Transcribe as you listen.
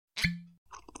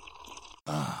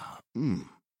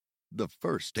The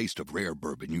first taste of rare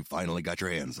bourbon you finally got your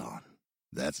hands on.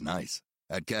 That's nice.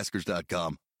 At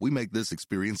Caskers.com, we make this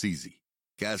experience easy.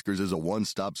 Caskers is a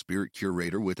one-stop spirit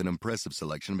curator with an impressive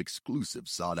selection of exclusive,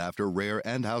 sought-after, rare,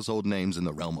 and household names in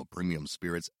the realm of premium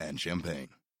spirits and champagne.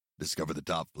 Discover the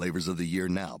top flavors of the year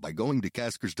now by going to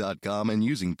Caskers.com and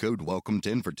using code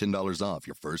WELCOME10 for $10 off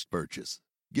your first purchase.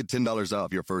 Get $10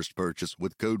 off your first purchase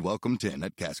with code WELCOME10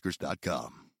 at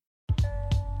Caskers.com.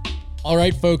 All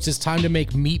right, folks, it's time to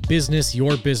make meat business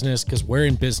your business because we're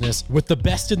in business with the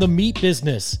best in the meat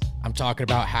business. I'm talking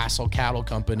about Hassel Cattle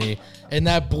Company and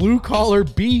that blue-collar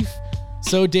beef.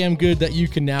 So damn good that you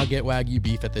can now get Wagyu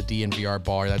beef at the DNVR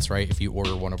bar. That's right, if you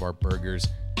order one of our burgers.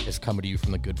 It's coming to you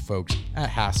from the good folks at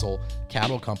Hassel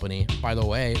Cattle Company. By the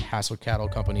way, Hassel Cattle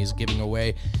Company is giving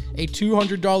away a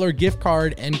 $200 gift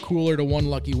card and cooler to one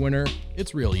lucky winner.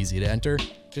 It's real easy to enter.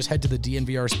 Just head to the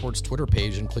DNVR Sports Twitter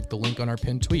page and click the link on our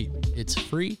pinned tweet. It's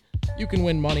free. You can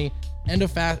win money and a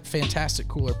fantastic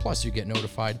cooler. Plus, you get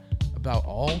notified about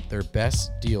all their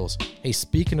best deals. Hey,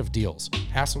 speaking of deals,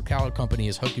 Hassel Cattle Company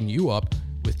is hooking you up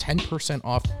with 10%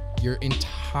 off your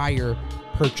entire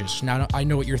purchase. Now, I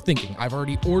know what you're thinking. I've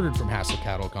already ordered from Hassel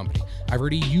Cattle Company. I've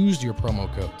already used your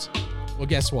promo codes. Well,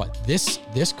 guess what? This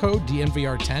code,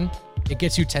 DNVR10, it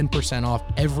gets you 10% off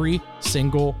every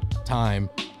single time.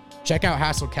 Check out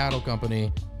Hassel Cattle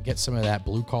Company. Get some of that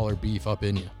blue-collar beef up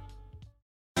in you.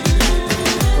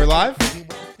 We're live?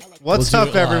 What's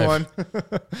up, everyone?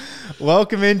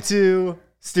 Welcome into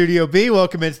Studio B.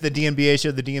 Welcome into the DNBA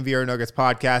show, the DNVR Nuggets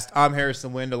podcast. I'm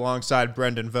Harrison Wind alongside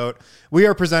Brendan Vogt. We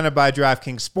are presented by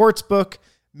DraftKings Sportsbook.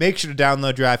 Make sure to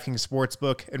download DraftKings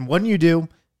Sportsbook. And when you do,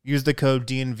 use the code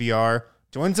DNVR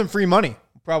to win some free money.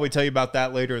 We'll probably tell you about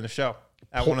that later in the show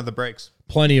at one of the breaks.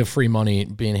 Plenty of free money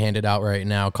being handed out right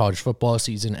now. College football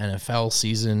season, NFL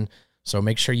season. So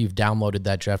make sure you've downloaded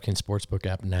that DraftKings Sportsbook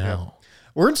app now. Yeah.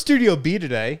 We're in Studio B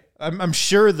today. I'm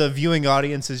sure the viewing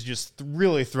audience is just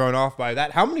really thrown off by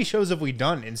that. How many shows have we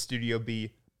done in Studio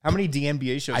B? How many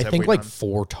DNBA shows have we done? I think like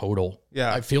 4 total.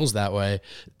 Yeah. It feels that way.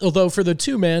 Although for the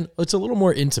two, man, it's a little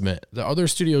more intimate. The other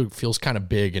studio feels kind of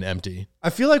big and empty. I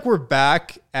feel like we're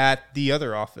back at the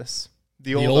other office.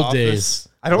 The old office. Days.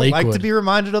 I don't Lakewood. like to be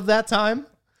reminded of that time,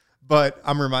 but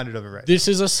I'm reminded of it right This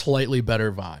is a slightly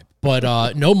better vibe.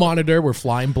 But no monitor. We're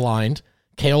flying blind.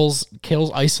 Kale's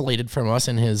isolated from us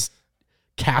in his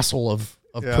castle of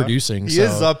producing. He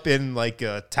is up in like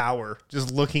a tower,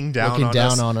 just looking down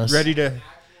on us. Ready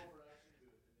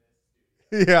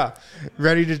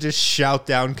to just shout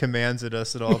down commands at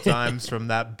us at all times from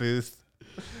that booth.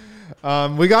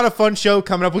 We got a fun show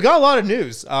coming up. We got a lot of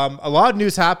news. A lot of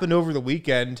news happened over the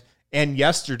weekend and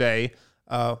yesterday.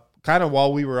 Kind of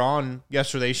while we were on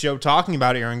yesterday's show talking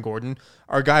about Aaron Gordon,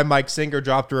 our guy Mike Singer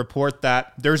dropped a report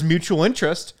that there's mutual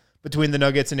interest between the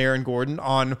Nuggets and Aaron Gordon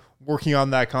on working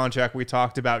on that contract we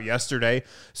talked about yesterday.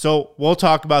 So we'll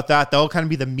talk about that. That'll kind of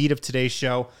be the meat of today's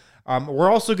show.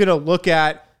 We're also going to look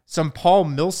at some Paul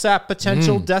Millsap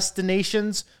potential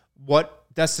destinations, what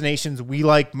destinations we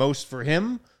like most for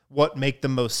him, what make the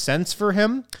most sense for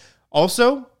him.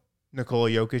 Also, Nikola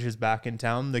Jokic is back in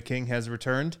town. The King has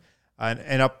returned.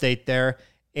 An update there.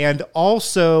 And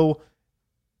also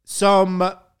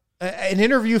an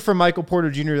interview from Michael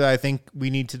Porter Jr. that I think we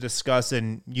need to discuss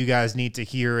and you guys need to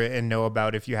hear and know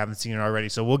about if you haven't seen it already.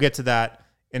 So we'll get to that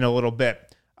in a little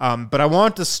bit. But I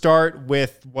want to start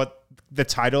with what the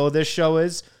title of this show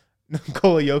is.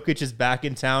 Nikola Jokic is back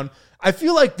in town. I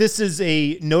feel like this is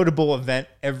a notable event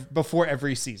before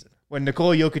every season when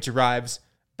Nikola Jokic arrives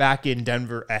back in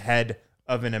Denver ahead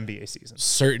of an NBA season.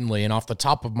 Certainly. And off the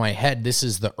top of my head, this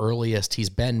is the earliest he's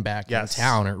been back in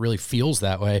town. It really feels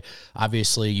that way.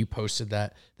 Obviously, you posted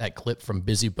that clip from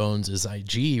Busy Bones'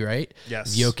 IG, right?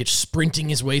 Yes. Jokic sprinting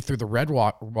his way through the Red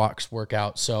Rocks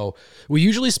workout. So we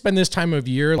usually spend this time of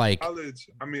year like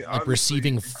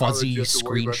receiving fuzzy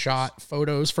screenshot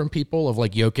photos from people of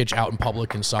like Jokic out in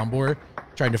public in Sombor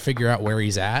trying to figure out where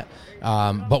he's at.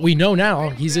 But we know now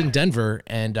he's in Denver,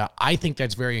 and I think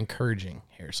that's very encouraging,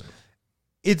 Harrison.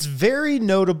 It's very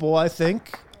notable, I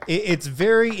think. It's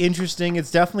very interesting.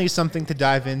 It's definitely something to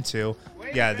dive into.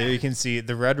 Yeah, there you can see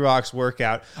the Red Rocks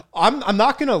workout. I'm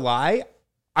not going to lie.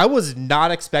 I was not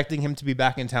expecting him to be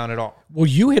back in town at all. Well,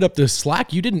 you hit up the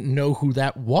Slack. You didn't know who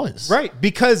that was. Right,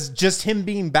 because just him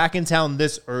being back in town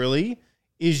this early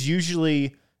is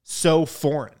usually so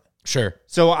foreign. Sure.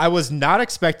 So I was not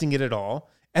expecting it at all.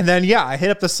 And then, I hit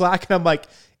up the Slack and I'm like,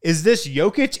 is this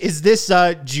Jokic? Is this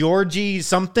Georgie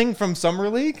something from Summer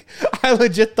League? I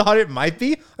legit thought it might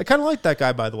be. I kind of like that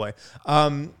guy, by the way.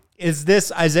 is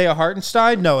this Isaiah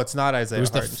Hartenstein? No, it's not Isaiah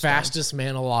Hartenstein. It was the fastest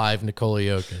man alive, Nikola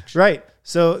Jokic. Right.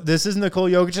 So this is Nikola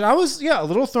Jokic. And I was, a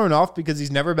little thrown off because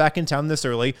he's never back in town this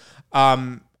early.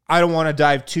 I don't want to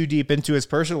dive too deep into his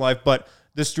personal life, but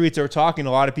the streets are talking.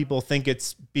 A lot of people think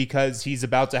it's because he's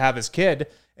about to have his kid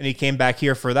and he came back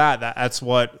here for that. That's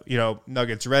what,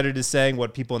 Nuggets Reddit is saying,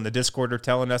 what people in the Discord are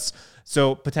telling us.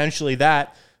 So potentially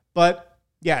that. But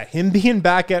yeah, him being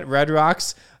back at Red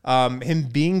Rocks, him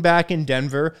being back in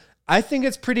Denver, I think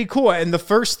it's pretty cool. And the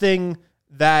first thing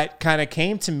that kind of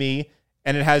came to me,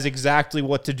 and it has exactly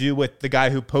what to do with the guy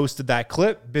who posted that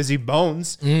clip, Busy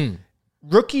Bones.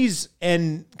 Rookies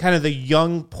and kind of the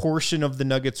young portion of the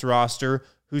Nuggets roster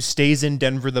who stays in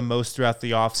Denver the most throughout the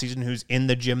offseason, who's in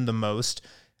the gym the most,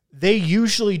 they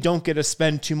usually don't get to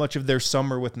spend too much of their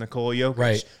summer with Nikola Jokic.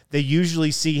 Right. They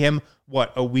usually see him,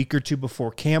 a week or two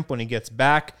before camp when he gets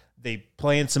back. They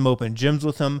play in some open gyms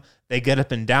with him. They get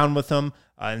up and down with him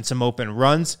in some open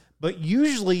runs. But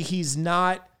usually he's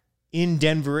not in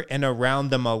Denver and around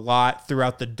them a lot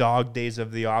throughout the dog days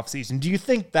of the offseason. Do you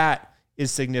think that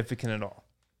is significant at all?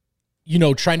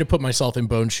 Trying to put myself in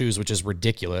Bones' shoes, which is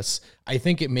ridiculous, I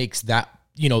think it makes that,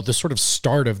 the sort of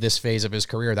start of this phase of his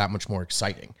career that much more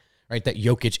exciting, right? That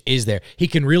Jokic is there. He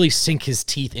can really sink his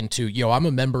teeth into, I'm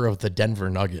a member of the Denver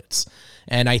Nuggets.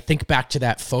 And I think back to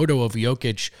that photo of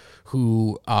Jokic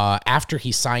who, after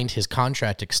he signed his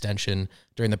contract extension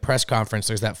during the press conference,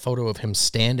 there's that photo of him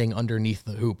standing underneath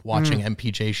the hoop watching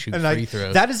MPJ shoot free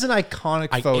throws. That is an iconic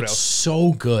photo. It's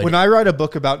so good. When I write a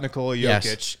book about Nikola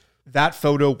Jokic, that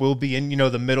photo will be in,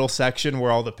 the middle section where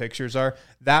all the pictures are.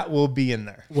 That will be in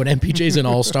there. When MPJ's an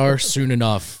all-star, soon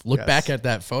enough, look back at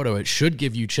that photo. It should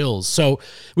give you chills. So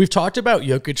we've talked about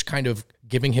Jokic kind of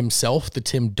giving himself the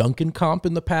Tim Duncan comp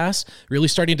in the past, really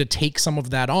starting to take some of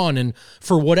that on. And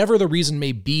for whatever the reason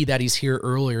may be that he's here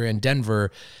earlier in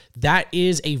Denver, that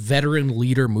is a veteran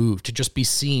leader move to just be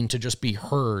seen, to just be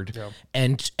heard. Yeah.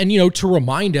 And to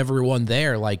remind everyone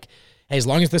there, like, hey, as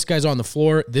long as this guy's on the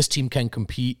floor, this team can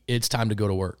compete. It's time to go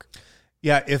to work.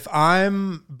 Yeah, if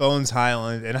I'm Bones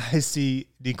Hyland and I see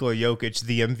Nikola Jokic,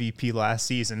 the MVP last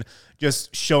season,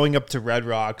 just showing up to Red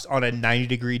Rocks on a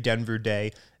 90-degree Denver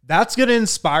day, that's going to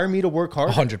inspire me to work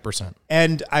hard. 100%.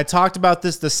 And I talked about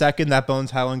this the second that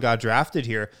Bones Hyland got drafted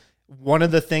here. One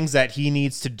of the things that he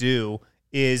needs to do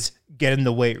is get in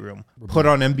the weight room, put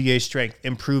on NBA strength,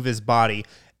 improve his body.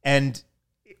 And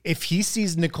if he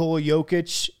sees Nikola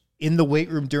Jokic in the weight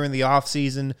room during the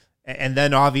offseason, and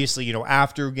then obviously,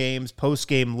 after games,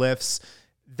 post-game lifts,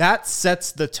 that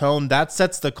sets the tone, that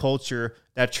sets the culture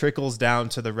that trickles down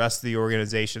to the rest of the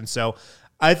organization. So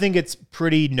I think it's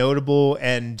pretty notable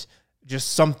and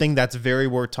just something that's very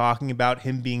worth talking about,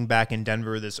 him being back in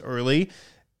Denver this early.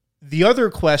 The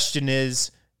other question is,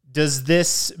 does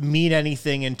this mean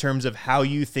anything in terms of how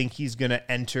you think he's going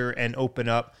to enter and open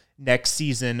up next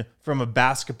season from a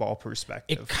basketball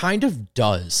perspective? It kind of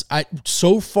does.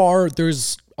 So far,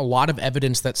 there's a lot of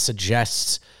evidence that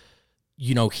suggests,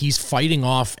 he's fighting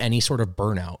off any sort of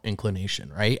burnout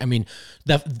inclination, right? I mean,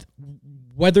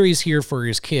 whether he's here for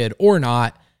his kid or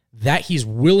not, that he's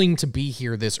willing to be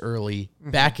here this early,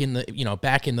 back in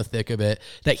the thick of it,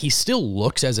 that he still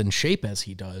looks as in shape as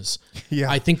he does.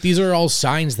 Yeah. I think these are all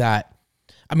signs that,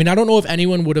 I don't know if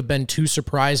anyone would have been too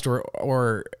surprised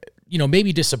or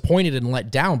maybe disappointed and let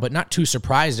down, but not too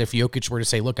surprised if Jokic were to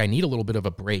say, look, I need a little bit of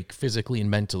a break physically and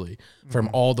mentally from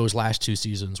all those last two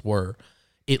seasons were.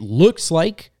 It looks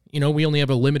like, we only have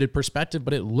a limited perspective,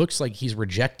 but it looks like he's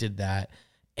rejected that.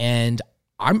 And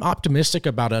I'm optimistic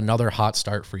about another hot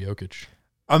start for Jokic.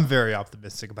 I'm very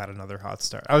optimistic about another hot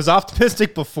start. I was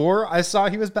optimistic before I saw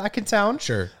he was back in town.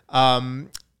 Sure. I'm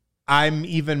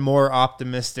even more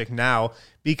optimistic now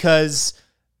because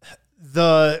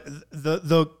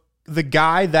the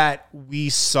guy that we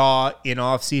saw in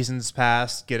off seasons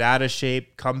past get out of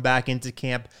shape, come back into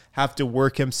camp, have to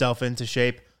work himself into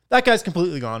shape, that guy's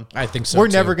completely gone. I think so. We're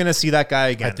never going to see that guy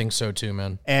again. I think so too,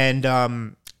 man. And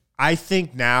I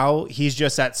think now he's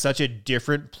just at such a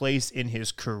different place in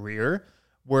his career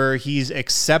where he's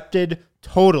accepted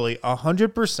totally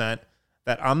 100%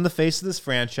 that I'm the face of this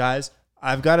franchise.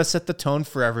 I've got to set the tone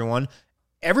for everyone.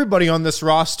 Everybody on this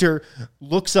roster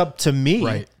looks up to me.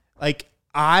 Right. Like,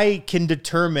 I can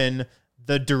determine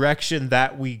the direction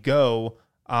that we go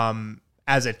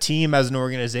as a team, as an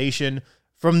organization,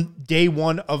 from day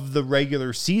one of the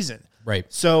regular season. Right.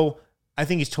 So I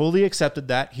think he's totally accepted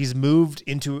that. He's moved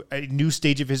into a new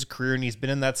stage of his career, and he's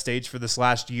been in that stage for this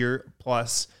last year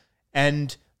plus.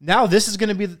 And now this is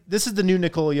the new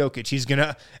Nikola Jokic. He's going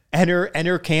to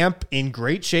enter camp in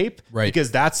great shape, right?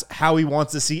 Because that's how he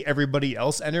wants to see everybody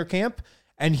else enter camp.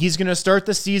 And he's going to start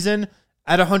the season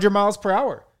at 100 miles per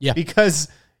hour. Yeah. Because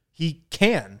he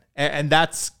can. And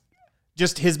that's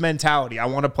just his mentality. I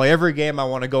want to play every game. I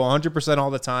want to go 100%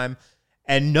 all the time.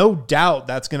 And no doubt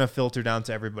that's going to filter down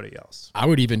to everybody else. I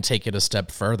would even take it a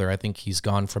step further. I think he's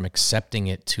gone from accepting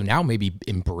it to now maybe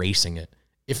embracing it,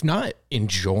 if not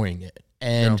enjoying it,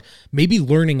 and maybe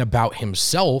learning about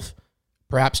himself,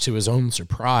 perhaps to his own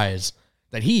surprise,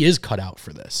 that he is cut out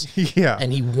for this. Yeah.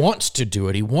 And he wants to do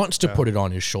it. He wants to put it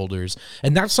on his shoulders.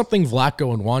 And that's something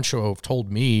Vlatko and Juancho have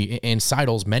told me and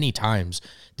Seidels many times.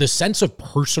 The sense of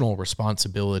personal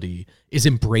responsibility is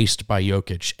embraced by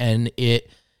Jokic, and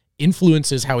it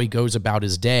influences how he goes about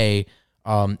his day.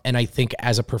 And I think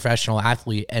as a professional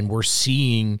athlete, and we're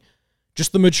seeing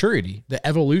just the maturity, the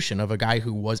evolution of a guy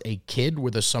who was a kid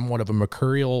with a somewhat of a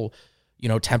mercurial,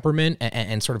 temperament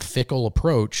and sort of fickle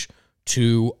approach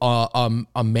to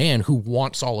a man who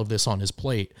wants all of this on his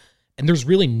plate. And there's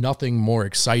really nothing more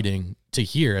exciting to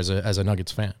hear as a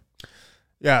Nuggets fan.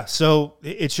 Yeah, so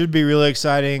it should be really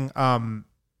exciting.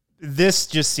 This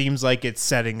just seems like it's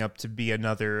setting up to be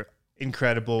another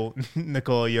incredible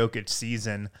Nikola Jokic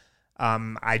season.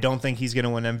 I don't think he's going to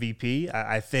win MVP.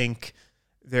 I think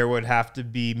there would have to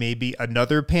be maybe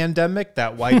another pandemic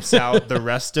that wipes out the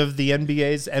rest of the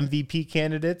NBA's MVP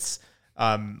candidates,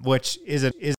 which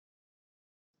is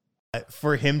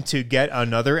for him to get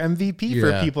another MVP,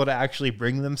 for people to actually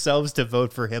bring themselves to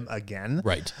vote for him again.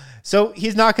 Right. So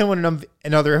he's not going to win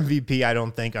another MVP, I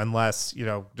don't think, unless,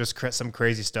 just some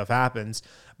crazy stuff happens.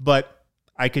 But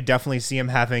I could definitely see him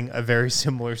having a very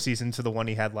similar season to the one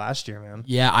he had last year, man.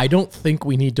 Yeah, I don't think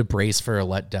we need to brace for a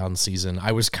letdown season.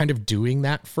 I was kind of doing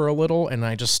that for a little, and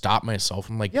I just stopped myself.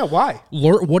 I'm like, yeah, why?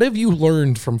 What have you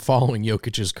learned from following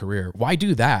Jokic's career? Why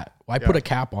do that? Why put a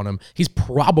cap on him? He's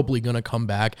probably going to come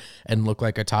back and look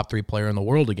like a top 3 player in the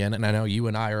world again. And I know you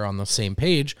and I are on the same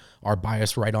page, our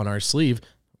bias right on our sleeve.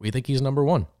 We think he's number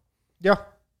 1. Yeah.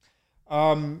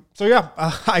 I'm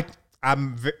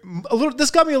a little. This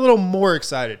got me a little more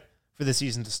excited for the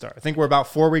season to start. I think we're about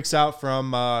 4 weeks out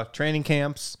from training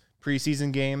camps,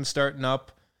 preseason games starting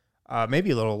up. Maybe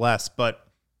a little less, but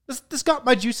this got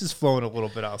my juices flowing a little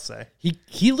bit, I'll say.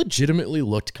 He legitimately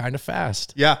looked kind of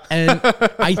fast. Yeah. And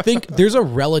I think there's a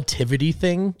relativity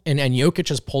thing, and Jokic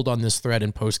has pulled on this thread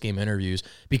in post-game interviews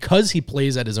because he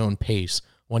plays at his own pace.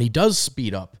 When he does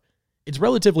speed up, it's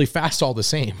relatively fast all the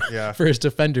same for his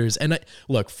defenders. And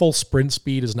look, full sprint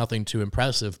speed is nothing too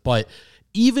impressive, but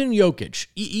even Jokic,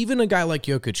 even a guy like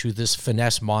Jokic, who's this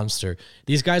finesse monster,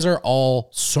 these guys are all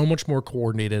so much more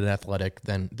coordinated and athletic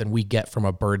than we get from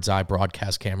a bird's eye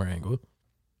broadcast camera angle.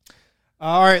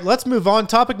 All right, let's move on.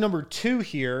 Topic number 2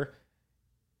 here.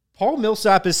 Paul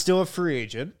Millsap is still a free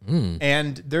agent,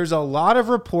 and there's a lot of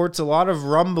reports, a lot of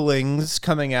rumblings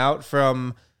coming out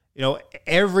from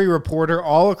every reporter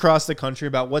all across the country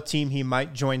about what team he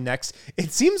might join next.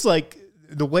 It seems like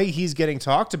the way he's getting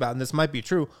talked about, and this might be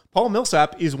true, Paul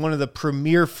Millsap is one of the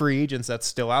premier free agents that's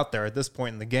still out there at this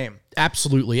point in the game.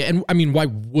 Absolutely. And I mean, why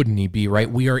wouldn't he be, right?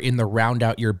 We are in the round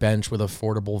out your bench with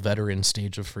affordable veteran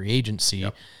stage of free agency.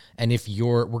 Yep. And if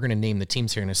we're going to name the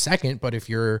teams here in a second, but if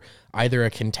you're either a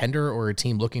contender or a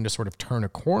team looking to sort of turn a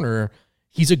corner,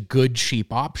 he's a good,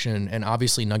 cheap option. And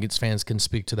obviously Nuggets fans can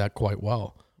speak to that quite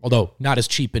well. Although not as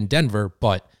cheap in Denver,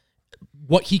 but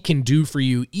what he can do for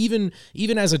you, even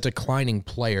as a declining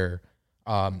player,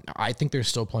 I think there's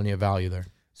still plenty of value there.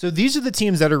 So these are the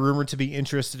teams that are rumored to be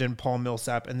interested in Paul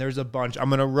Millsap, and there's a bunch. I'm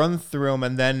going to run through them,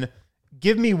 and then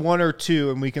give me 1 or 2,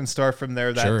 and we can start from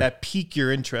there that pique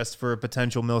your interest for a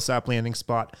potential Millsap landing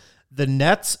spot. The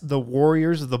Nets, the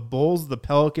Warriors, the Bulls, the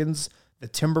Pelicans, the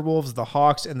Timberwolves, the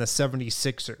Hawks, and the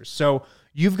 76ers. So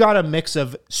you've got a mix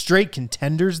of straight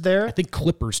contenders there. I think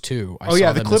Clippers too.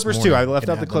 The Clippers too. I left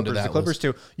out the Clippers. The Clippers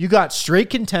too. You got straight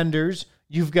contenders.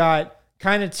 You've got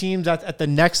kind of teams at the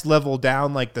next level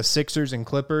down, like the Sixers and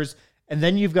Clippers. And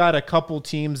then you've got a couple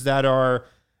teams that are,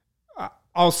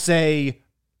 I'll say,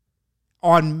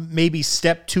 on maybe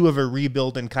step 2 of a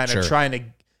rebuild and kind of trying to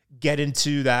get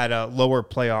into that lower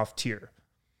playoff tier.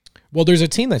 Well, there's a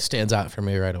team that stands out for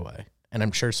me right away, and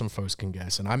I'm sure some folks can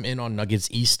guess. And I'm in on Nuggets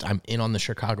East. I'm in on the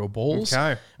Chicago Bulls.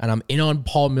 Okay. And I'm in on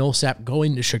Paul Millsap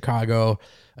going to Chicago,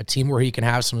 a team where he can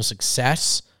have some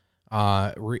success,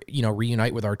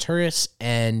 reunite with Arturas.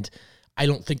 And I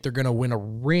don't think they're going to win a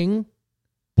ring,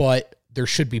 but there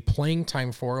should be playing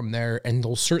time for him there, and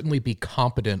they'll certainly be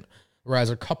competent.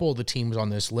 Whereas a couple of the teams on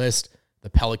this list, the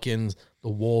Pelicans, the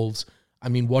Wolves, I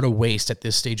mean, what a waste at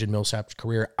this stage in Millsap's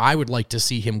career. I would like to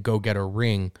see him go get a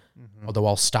ring, although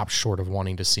I'll stop short of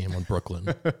wanting to see him in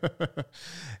Brooklyn.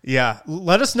 Yeah.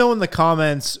 Let us know in the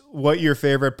comments what your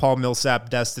favorite Paul Millsap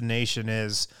destination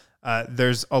is.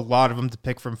 There's a lot of them to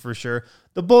pick from for sure.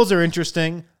 The Bulls are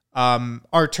interesting.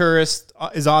 Arturas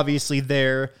is obviously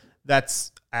there.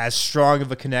 That's as strong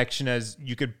of a connection as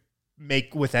you could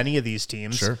make with any of these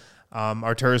teams. Sure.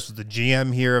 Arturas was the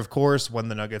GM here, of course, when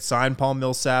the Nuggets signed Paul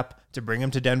Millsap to bring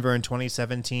him to Denver in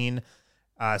 2017.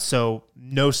 So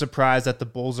no surprise that the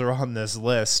Bulls are on this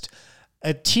list.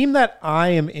 A team that I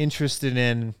am interested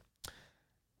in,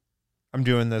 I'm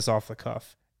doing this off the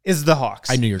cuff, is the Hawks.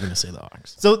 I knew you were going to say the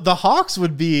Hawks. So the Hawks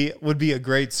would be a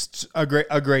great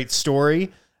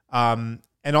story, and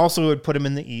also would put him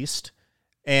in the East.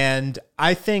 And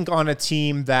I think on a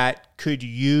team that could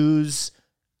use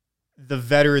the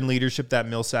veteran leadership that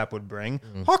Millsap would bring,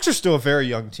 Hawks are still a very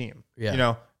young team. Yeah. You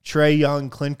know, Trae Young,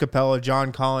 Clint Capella,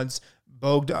 John Collins,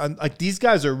 Bogdan, like these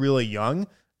guys are really young.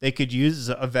 They could use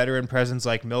a veteran presence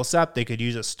like Millsap. They could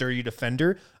use a sturdy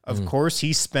defender. Of course,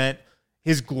 he spent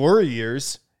his glory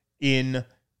years in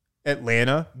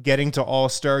Atlanta, getting to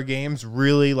all-star games,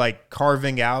 really like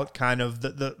carving out kind of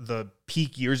the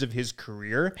peak years of his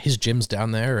career. His gym's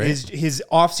down there, right? His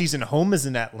off-season home is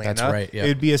in Atlanta. That's right, yeah. It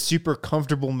would be a super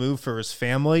comfortable move for his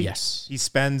family. Yes. He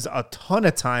spends a ton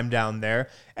of time down there.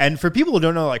 And for people who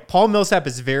don't know, like Paul Millsap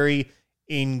is very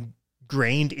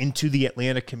ingrained into the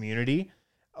Atlanta community,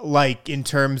 like in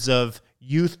terms of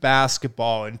youth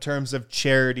basketball, in terms of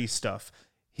charity stuff.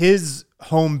 His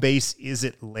home base is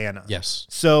Atlanta. Yes.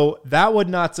 So that would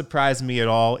not surprise me at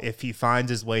all if he finds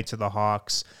his way to the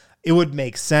Hawks. It would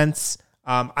make sense.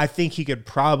 I think he could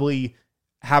probably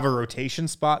have a rotation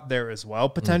spot there as well,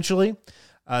 potentially.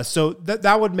 So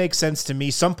that would make sense to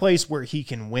me. Someplace where he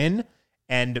can win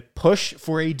and push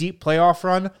for a deep playoff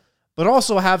run, but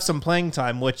also have some playing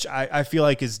time, which I feel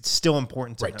like is still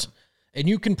important to him. And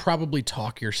you can probably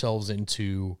talk yourselves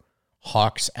into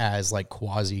Hawks as like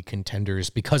quasi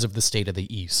contenders because of the state of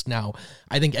the East. Now,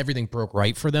 I think everything broke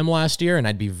right for them last year, and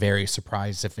I'd be very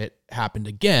surprised if it happened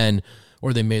again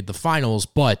or they made the finals.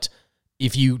 But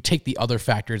if you take the other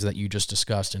factors that you just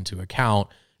discussed into account,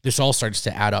 this all starts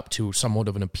to add up to somewhat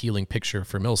of an appealing picture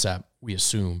for Millsap, we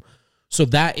assume. So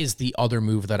that is the other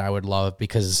move that I would love,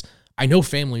 because I know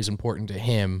family is important to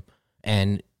him,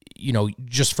 and you know,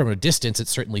 just from a distance, it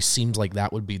certainly seems like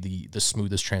that would be the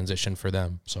smoothest transition for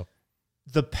them. So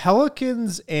the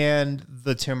Pelicans and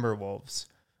the Timberwolves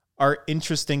are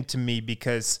interesting to me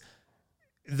because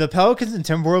the Pelicans and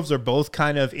Timberwolves are both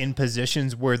kind of in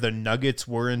positions where the Nuggets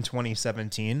were in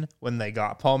 2017 when they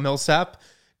got Paul Millsap.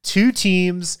 Two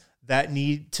teams that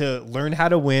need to learn how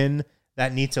to win,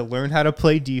 that need to learn how to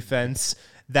play defense,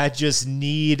 that just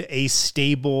need a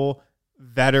stable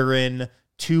veteran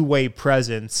two-way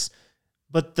presence.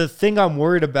 But the thing I'm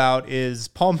worried about is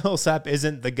Paul Millsap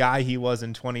isn't the guy he was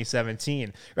in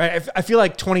 2017, right? I feel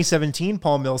like 2017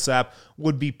 Paul Millsap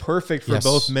would be perfect for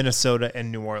both Minnesota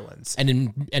and New Orleans. And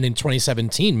in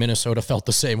 2017, Minnesota felt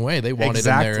the same way. They wanted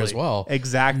him there as well.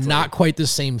 Exactly. Not quite the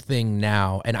same thing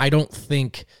now. And I don't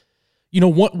think, you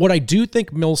know, what I do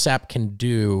think Millsap can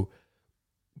do.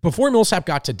 Before Millsap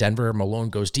got to Denver, Malone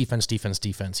goes defense, defense,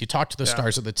 defense. You talk to the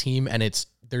stars of the team, and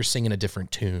they're singing a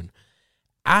different tune.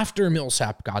 After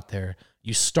Millsap got there,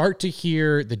 you start to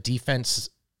hear the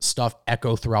defense stuff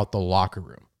echo throughout the locker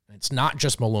room. It's not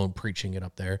just Malone preaching it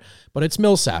up there, but it's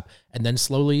Millsap. And then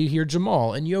slowly you hear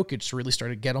Jamal and Jokic really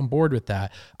started to get on board with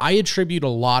that. I attribute a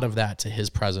lot of that to his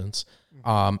presence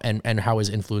and how his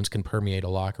influence can permeate a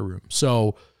locker room.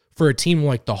 So for a team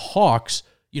like the Hawks,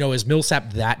 you know, is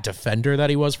Millsap that defender that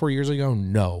he was 4 years ago?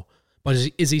 No. But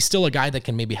is he still a guy that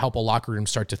can maybe help a locker room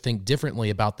start to think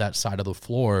differently about that side of the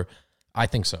floor? I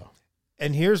think so.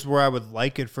 And here's where I would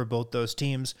like it for both those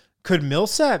teams. Could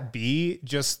Millsap be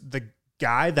just the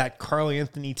guy that Karl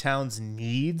Anthony Towns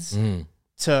needs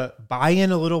to buy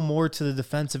in a little more to the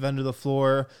defensive end of the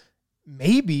floor?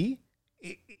 Maybe.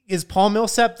 Is Paul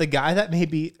Millsap the guy that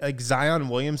maybe like Zion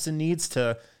Williamson needs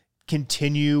to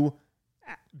continue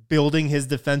building his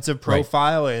defensive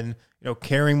profile and, you know,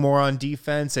 caring more on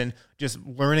defense and just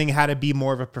learning how to be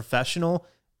more of a professional?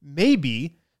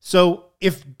 Maybe. So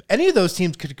if any of those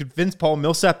teams could convince Paul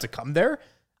Millsap to come there,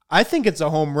 I think it's a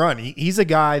home run. He's a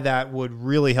guy that would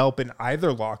really help in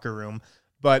either locker room.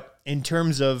 But in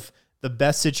terms of the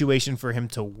best situation for him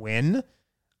to win,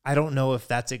 I don't know if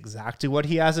that's exactly what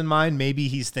he has in mind. Maybe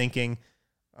he's thinking,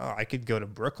 oh, I could go to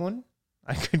Brooklyn.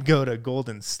 I could go to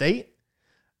Golden State.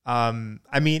 I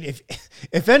mean,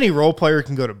 if any role player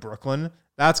can go to Brooklyn,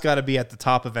 that's got to be at the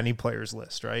top of any player's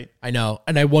list, right? I know.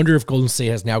 And I wonder if Golden State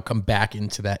has now come back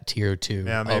into that tier too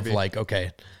of like,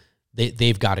 okay,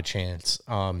 they've got a chance.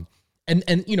 And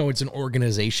you know, it's an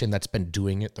organization that's been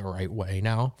doing it the right way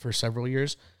now for several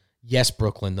years. Yes,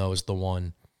 Brooklyn, though, is the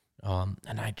one.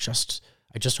 And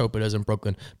I just hope it isn't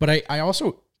Brooklyn. But I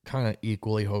also kind of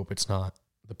equally hope it's not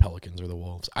the Pelicans or the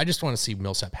Wolves. I just want to see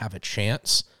Millsap have a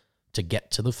chance to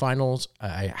get to the finals.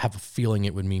 I have a feeling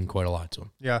it would mean quite a lot to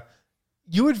him. Yeah.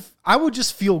 I would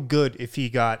just feel good if he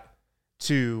got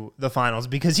to the finals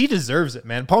because he deserves it,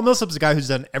 man. Paul Millsap's a guy who's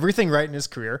done everything right in his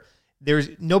career.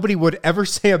 Nobody would ever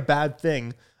say a bad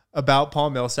thing about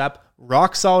Paul Millsap.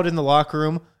 Rock solid in the locker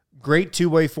room, great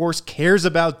two-way force, cares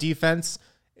about defense,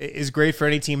 is great for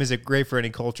any team, is great for any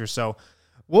culture. So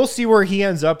we'll see where he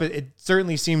ends up. It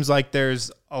certainly seems like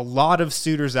there's a lot of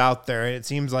suitors out there, and it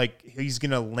seems like he's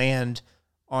going to land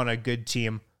on a good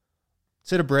team.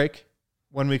 Let's hit a break.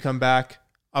 When we come back,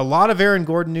 a lot of Aaron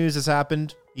Gordon news has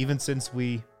happened, even since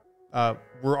we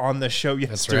were on the show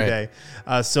yesterday.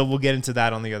 Right. So we'll get into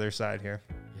that on the other side here.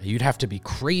 You'd have to be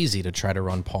crazy to try to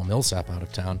run Paul Millsap out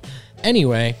of town.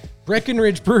 Anyway,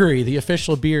 Breckenridge Brewery, the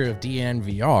official beer of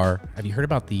DNVR. Have you heard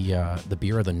about the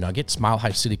beer of the Nuggets, Mile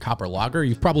High City Copper Lager?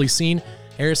 You've probably seen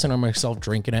Harrison or myself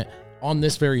drinking it on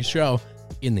this very show.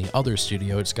 In the other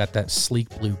studio, it's got that sleek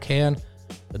blue can.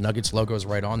 The Nuggets logo is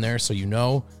right on there, so you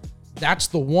know that's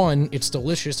the one. It's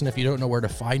delicious, and if you don't know where to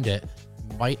find it,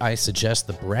 might I suggest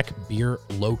the Breck Beer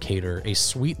Locator, a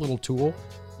sweet little tool.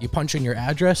 You punch in your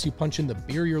address, you punch in the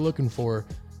beer you're looking for,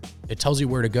 it tells you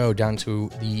where to go down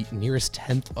to the nearest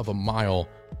 1/10 of a mile.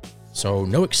 So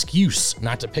no excuse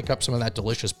not to pick up some of that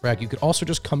delicious Breck. You could also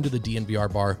just come to the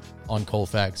DNVR bar on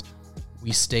Colfax.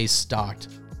 We stay stocked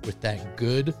with that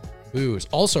good booze.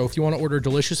 Also, if you want to order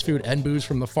delicious food and booze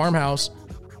from the farmhouse,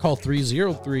 call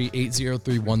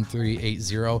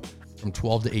 303-803-1380 from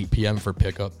 12 to 8 p.m. for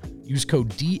pickup. Use code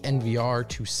DNVR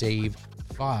to save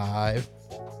 $5.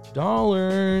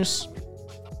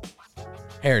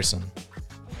 Harrison,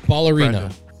 Ball Arena.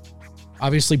 Brandon.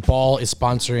 Obviously, Ball is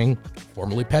sponsoring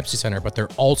formerly Pepsi Center, but they're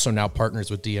also now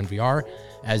partners with DNVR.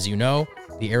 As you know,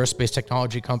 the aerospace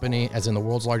technology company, as in the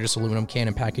world's largest aluminum can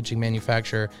and packaging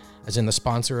manufacturer, as in the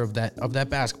sponsor of that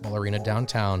basketball arena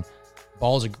downtown.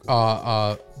 Ball is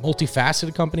a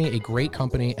multifaceted company, a great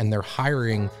company, and they're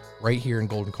hiring right here in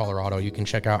Golden, Colorado. You can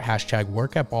check out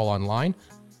 #WorkAtBall online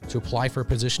to apply for a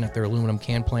position at their aluminum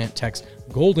can plant. Text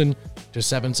Golden to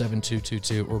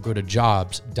 77222 or go to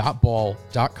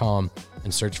jobs.ball.com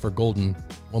and search for Golden.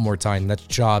 One more time, that's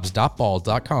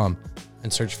jobs.ball.com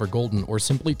and search for Golden, or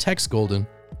simply text Golden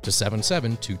to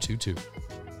 77222.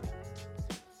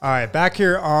 All right, back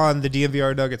here on the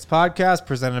DNVR Nuggets podcast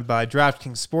presented by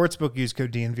DraftKings Sportsbook. Use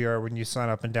code DNVR when you sign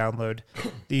up and download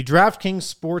the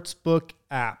DraftKings Sportsbook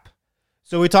app.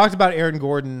 So we talked about Aaron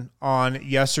Gordon on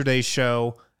yesterday's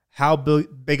show. How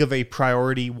big of a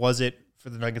priority was it for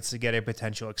the Nuggets to get a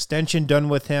potential extension done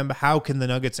with him? How can the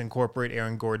Nuggets incorporate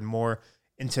Aaron Gordon more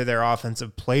into their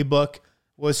offensive playbook?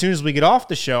 Well, as soon as we get off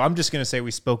the show, I'm just going to say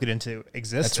we spoke it into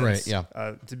existence. That's right,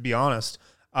 yeah. To be honest.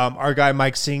 Our guy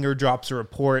Mike Singer drops a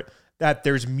report that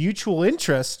there's mutual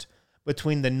interest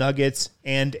between the Nuggets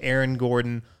and Aaron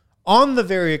Gordon on the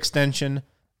very extension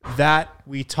that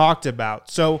we talked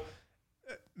about. So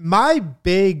my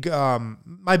big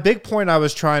point I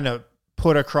was trying to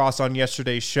put across on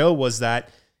yesterday's show was that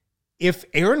if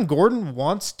Aaron Gordon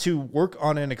wants to work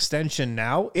on an extension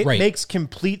now, it makes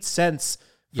complete sense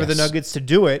for the Nuggets to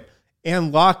do it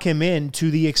and lock him in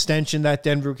to the extension that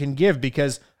Denver can give,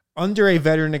 because under a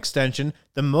veteran extension,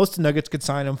 the most the Nuggets could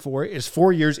sign him for is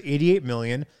 4 years, $88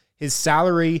 million. His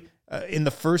salary in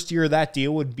the first year of that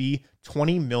deal would be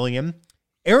 $20 million.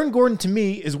 Aaron Gordon, to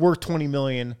me, is worth $20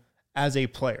 million as a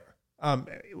player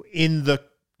in the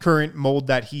current mold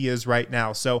that he is right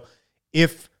now. So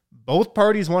if both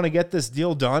parties want to get this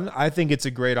deal done, I think it's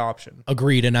a great option.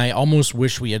 Agreed, and I almost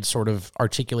wish we had sort of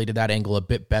articulated that angle a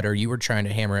bit better. You were trying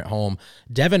to hammer it home.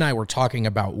 Dev and I were talking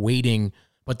about waiting,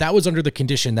 but that was under the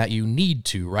condition that you need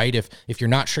to, right? If you're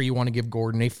not sure you want to give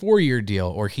Gordon a 4-year deal,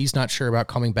 or he's not sure about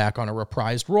coming back on a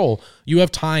reprised role, you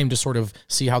have time to sort of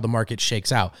see how the market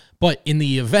shakes out. But in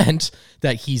the event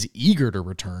that he's eager to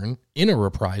return in a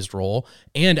reprised role,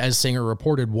 and as Singer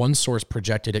reported, one source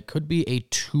projected it could be a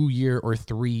 2-year or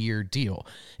 3-year deal.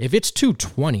 If it's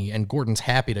 220 and Gordon's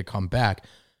happy to come back,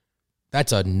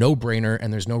 that's a no-brainer,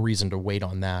 and there's no reason to wait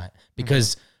on that.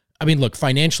 Because I mean, look,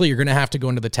 financially, you're going to have to go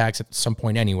into the tax at some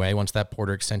point anyway, once that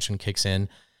Porter extension kicks in.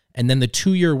 And then the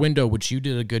 2-year window, which you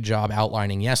did a good job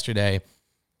outlining yesterday,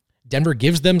 Denver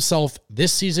gives themselves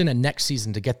this season and next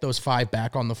season to get those 5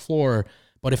 back on the floor.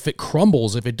 But if it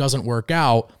crumbles, if it doesn't work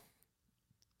out,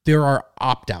 there are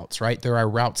opt-outs, right? There are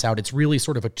routes out. It's really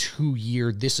sort of a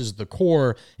 2-year, this is the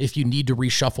core. If you need to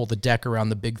reshuffle the deck around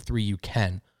the big 3, you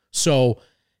can. So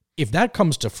if that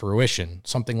comes to fruition,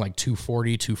 something like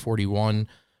 240, 241,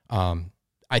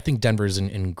 I think Denver's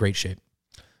in great shape.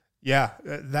 Yeah,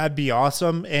 that'd be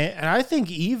awesome. And I think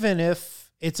even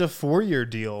if it's a 4-year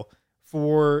deal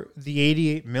for the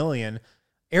 $88 million,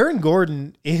 Aaron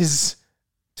Gordon is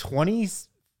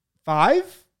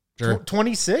 25, Sure.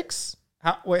 26.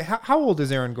 How old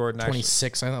is Aaron Gordon? Actually?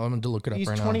 26. I'm going to look it up He's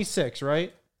right 26,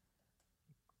 right?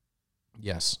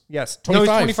 Yes. Yes. 25.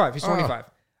 No, he's 25. He's 25.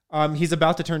 He's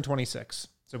about to turn 26.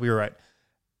 So we were right.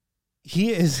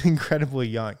 He is incredibly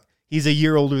young. He's a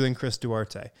year older than Chris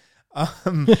Duarte.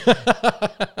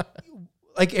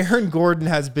 Like Aaron Gordon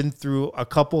has been through a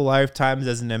couple lifetimes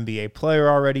as an NBA player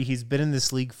already. He's been in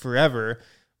this league forever,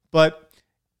 but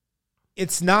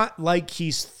it's not like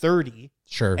he's 30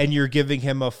 Sure. and you're giving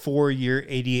him a 4-year,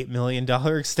 $88 million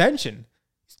extension.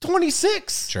 He's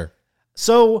 26. Sure.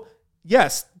 So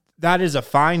yes, that is a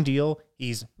fine deal.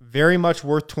 He's very much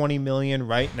worth $20 million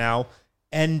right now.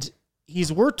 And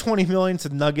he's worth $20 million to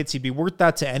the Nuggets. He'd be worth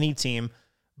that to any team.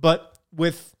 But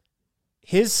with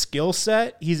his skill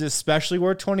set, he's especially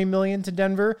worth $20 million to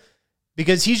Denver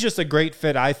because he's just a great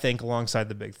fit, I think, alongside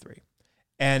the big three.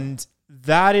 And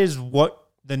that is what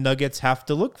the Nuggets have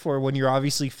to look for when you're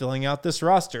obviously filling out this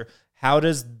roster. How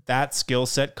does that skill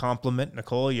set complement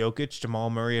Nikola Jokic, Jamal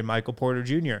Murray, and Michael Porter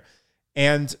Jr.?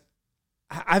 And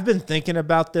I've been thinking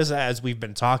about this as we've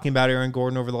been talking about Aaron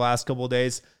Gordon over the last couple of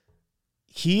days.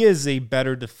 He is a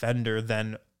better defender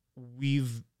than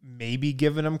we've maybe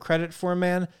given him credit for,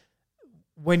 man.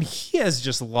 When he has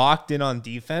just locked in on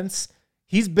defense,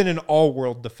 he's been an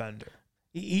all-world defender.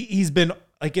 He's been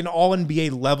like an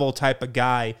all-NBA level type of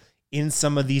guy in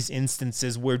some of these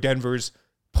instances where Denver's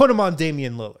put him on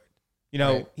Damian Lillard. You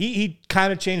know, right. He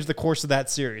kind of changed the course of that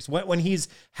series. When he's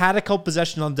had a couple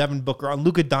possessions on Devin Booker, on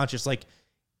Luka Doncic, like,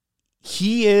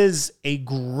 he is a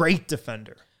great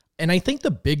defender. And I think the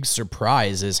big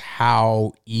surprise is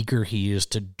how eager he is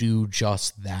to do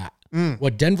just that.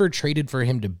 What Denver traded for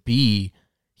him to be,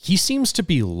 he seems to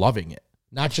be loving it.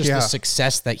 Not just the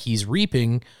success that he's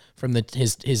reaping from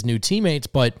his new teammates,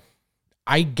 but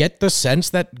I get the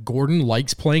sense that Gordon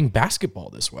likes playing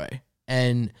basketball this way.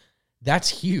 And that's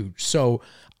huge. So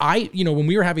when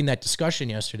we were having that discussion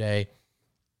yesterday,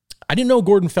 I didn't know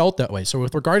Gordon felt that way. So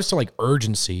with regards to like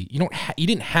urgency, you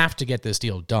didn't have to get this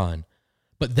deal done,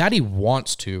 but that he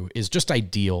wants to is just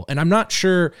ideal. And I'm not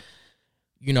sure,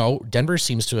 Denver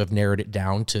seems to have narrowed it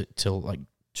down to like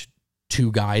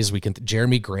two guys.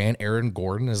 Jeremy Grant, Aaron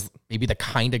Gordon is maybe the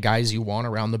kind of guys you want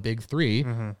around the big three.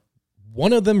 Mm-hmm.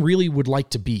 One of them really would like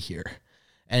to be here.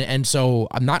 And so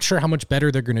I'm not sure how much better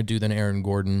they're going to do than Aaron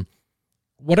Gordon.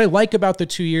 What I like about the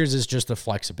 2 years is just the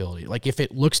flexibility. Like if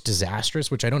it looks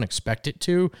disastrous, which I don't expect it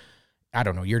to, I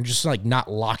don't know. You're just like not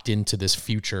locked into this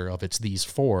future of it's these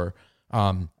four.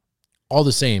 All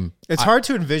the same. It's hard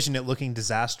to envision it looking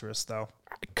disastrous though.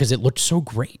 Because it looked so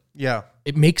great. Yeah.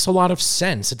 It makes a lot of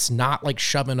sense. It's not like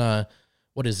shoving a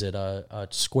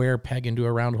square peg into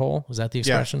a round hole. Is that the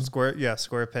expression?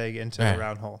 Square peg into a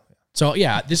round hole. So,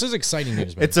 yeah, this is exciting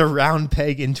news, man. It's a round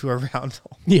peg into a round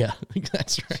hole. Yeah,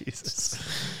 that's right. Jesus.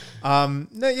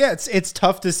 It's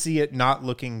tough to see it not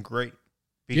looking great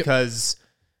because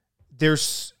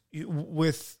there's,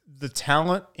 with the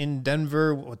talent in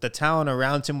Denver, with the talent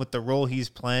around him, with the role he's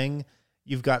playing,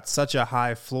 you've got such a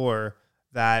high floor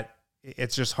that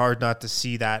it's just hard not to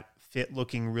see that fit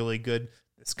looking really good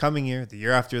this coming year, the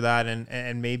year after that,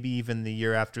 and maybe even the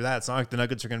year after that. It's not like the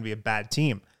Nuggets are going to be a bad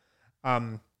team.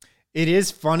 It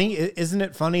is funny. Isn't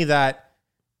it funny that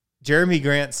Jeremy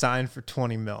Grant signed for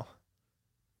 $20 million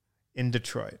in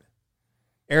Detroit?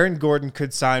 Aaron Gordon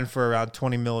could sign for around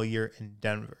 $20 million a year in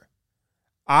Denver.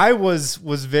 I was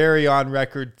very on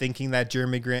record thinking that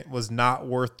Jeremy Grant was not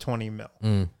worth $20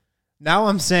 million. Now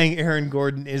I'm saying Aaron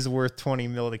Gordon is worth $20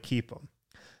 million to keep him.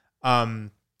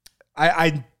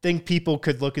 I think people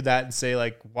could look at that and say,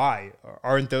 like, why?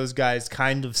 Aren't those guys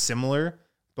kind of similar?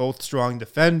 Both strong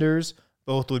defenders.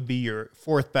 Both would be your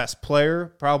fourth best player,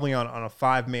 probably on a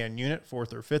 5-man unit,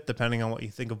 fourth or fifth, depending on what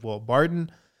you think of Will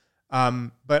Barton.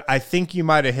 But I think you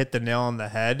might have hit the nail on the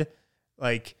head.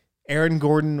 Like, Aaron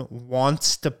Gordon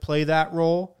wants to play that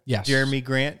role. Yes. Jeremy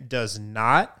Grant does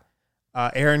not.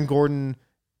 Aaron Gordon,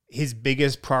 his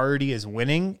biggest priority is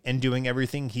winning and doing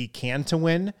everything he can to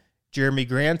win. Jeremy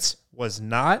Grant's was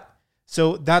not.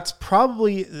 So that's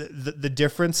probably the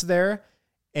difference there.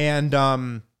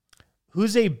 And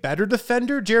who's a better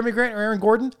defender, Jeremy Grant or Aaron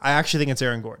Gordon? I actually think it's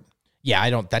Aaron Gordon.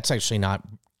 Yeah, that's actually not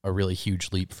a really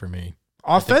huge leap for me.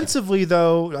 Offensively,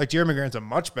 though, like Jeremy Grant's a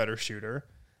much better shooter.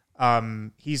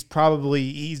 He's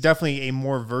definitely a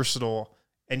more versatile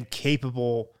and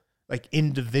capable, like,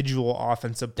 individual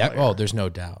offensive player. There's no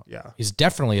doubt. Yeah. He's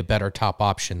definitely a better top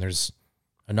option. There's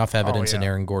enough evidence in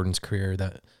Aaron Gordon's career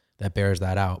that bears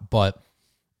that out. But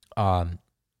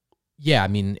Yeah, I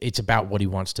mean, it's about what he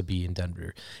wants to be in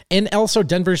Denver. And also,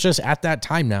 Denver's just at that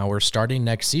time now where starting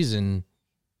next season,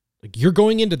 like, you're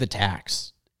going into the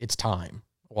tax. It's time.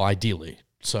 Well, ideally.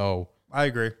 So I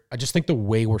agree. I just think the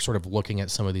way we're sort of looking at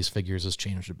some of these figures has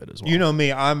changed a bit as well. You know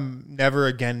me, I'm never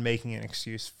again making an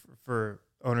excuse for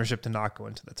ownership to not go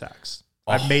into the tax.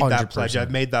 I've made that pledge. I've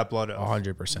made that blood oath.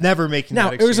 100%. Never making now,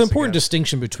 that excuse. There's an important again.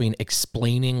 distinction between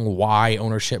explaining why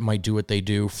ownership might do what they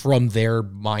do from their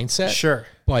mindset. Sure.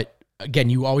 But again,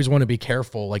 you always want to be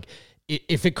careful. Like,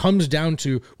 if it comes down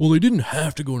to, well, they didn't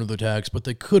have to go into the tax, but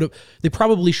they could have, they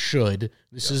probably should.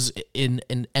 This is in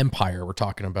an empire we're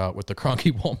talking about with the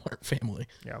Kroenke Walmart family.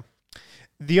 Yeah.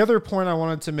 The other point I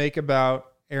wanted to make about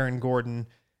Aaron Gordon,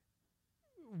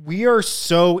 we are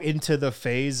so into the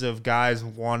phase of guys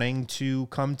wanting to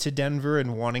come to Denver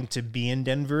and wanting to be in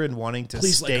Denver and wanting to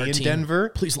stay in Denver.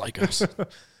 Please like us.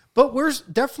 But we're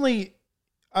definitely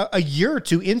a year or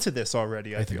two into this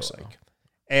already, I feel like.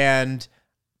 And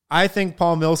I think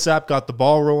Paul Millsap got the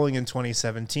ball rolling in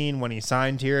 2017 when he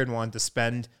signed here and wanted to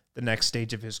spend the next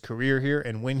stage of his career here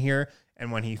and win here.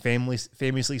 And when he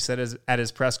famously said at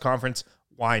his press conference,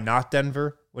 why not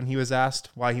Denver, when he was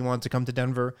asked why he wanted to come to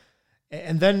Denver.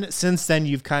 And then since then,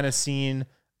 you've kind of seen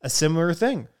a similar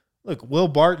thing. Look, Will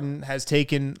Barton has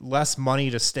taken less money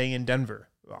to stay in Denver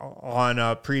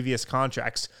on previous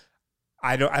contracts.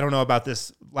 I don't know about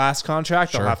this last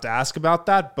contract. Sure. I'll have to ask about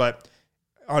that. But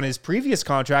on his previous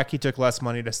contract, he took less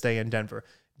money to stay in Denver.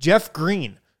 Jeff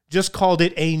Green just called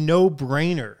it a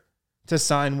no-brainer to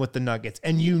sign with the Nuggets.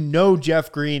 And you know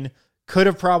Jeff Green could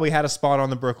have probably had a spot on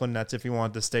the Brooklyn Nets if he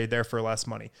wanted to stay there for less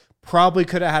money. Probably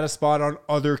could have had a spot on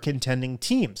other contending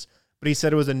teams. But he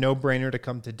said it was a no-brainer to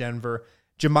come to Denver.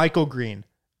 JaMychal Green,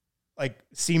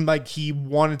 seemed like he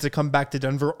wanted to come back to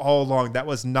Denver all along. That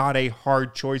was not a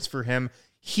hard choice for him.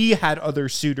 He had other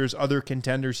suitors, other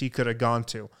contenders he could have gone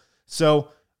to. So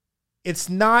it's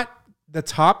not the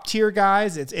top tier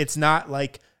guys. It's not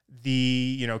like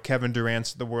the, Kevin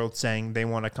Durant's of the world saying they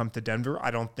want to come to Denver. I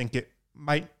don't think it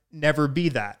might never be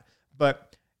that.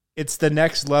 But it's the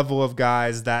next level of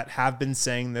guys that have been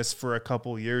saying this for a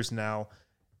couple years now.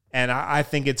 And I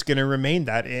think it's going to remain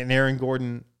that. And Aaron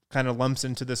Gordon kind of lumps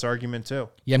into this argument too.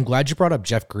 Yeah, I'm glad you brought up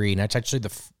Jeff Green. That's actually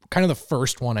the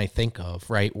first one I think of,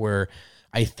 right? Where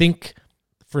I think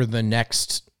for the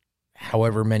next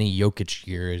however many Jokic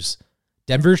years,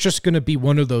 Denver's just going to be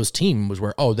one of those teams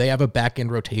where, they have a back end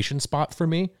rotation spot for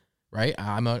me, right?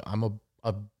 I'm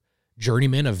a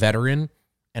journeyman, a veteran,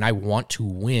 and I want to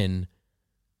win.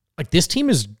 Like, this team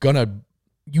is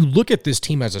you look at this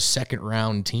team as a second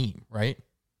round team, right?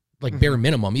 Like, bare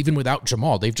minimum, even without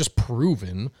Jamal, they've just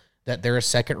proven that they're a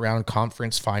second round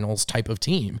conference finals type of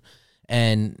team.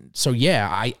 And so,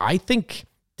 yeah, I think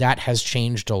that has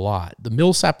changed a lot. The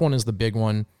Millsap one is the big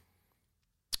one.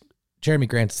 Jeremy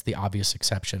Grant's the obvious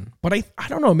exception. But I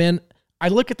don't know, man. I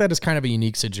look at that as kind of a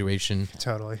unique situation.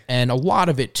 Totally. And a lot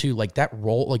of it, too, like that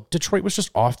role, like Detroit was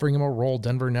just offering him a role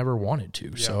Denver never wanted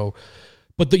to. Yeah. So,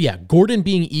 but Gordon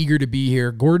being eager to be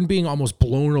here, Gordon being almost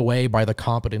blown away by the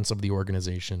competence of the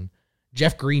organization,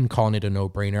 Jeff Green calling it a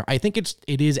no-brainer. I think it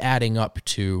is adding up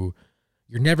to,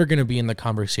 you're never going to be in the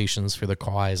conversations for the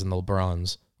Kawhis and the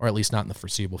LeBrons, or at least not in the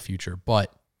foreseeable future,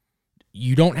 but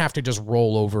you don't have to just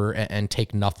roll over and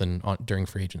take nothing during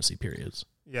free agency periods.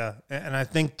 Yeah, and I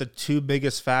think the two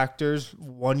biggest factors,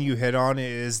 one you hit on,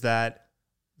 is that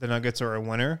the Nuggets are a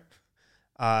winner.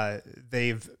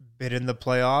 They've been in the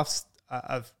playoffs,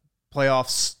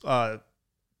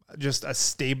 just a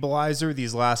stabilizer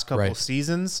these last couple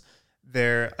seasons.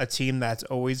 They're a team that's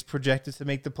always projected to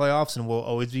make the playoffs and will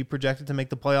always be projected to make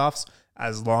the playoffs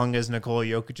as long as Nikola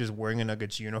Jokic is wearing a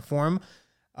Nuggets uniform.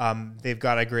 They've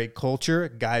got a great culture.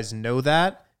 Guys know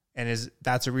that, and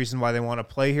that's a reason why they want to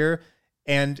play here.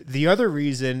 And the other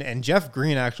reason, and Jeff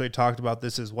Green actually talked about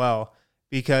this as well,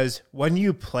 because when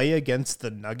you play against the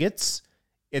Nuggets,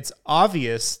 it's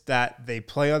obvious that they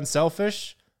play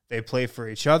unselfish, they play for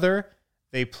each other,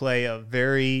 they play a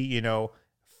very,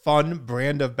 fun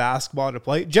brand of basketball to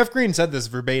play. Jeff Green said this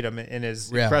verbatim in his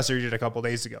presser he did a couple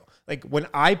days ago. Like, when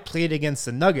I played against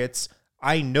the Nuggets,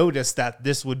 I noticed that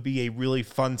this would be a really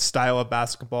fun style of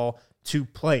basketball to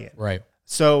play in. Right.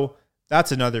 So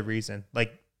that's another reason.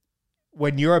 Like,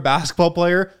 when you're a basketball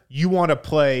player, you want to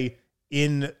play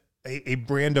in a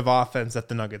brand of offense that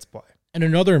the Nuggets play. And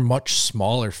another much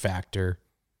smaller factor,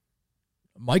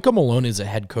 Michael Malone is a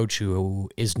head coach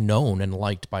who is known and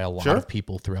liked by a lot of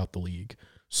people throughout the league.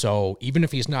 So even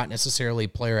if he's not necessarily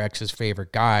player X's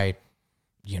favorite guy,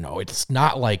 it's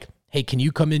not like, hey, can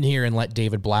you come in here and let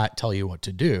David Blatt tell you what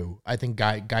to do? I think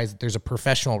guys, there's a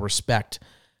professional respect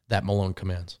that Malone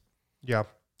commands. Yeah.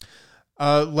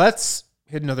 Let's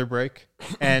hit another break.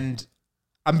 And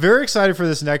I'm very excited for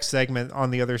this next segment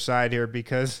on the other side here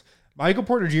because Michael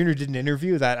Porter Jr. did an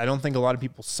interview that I don't think a lot of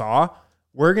people saw.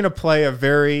 We're going to play a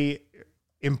very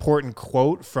important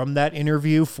quote from that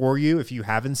interview for you if you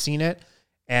haven't seen it.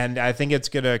 And I think it's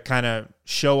going to kind of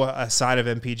show a side of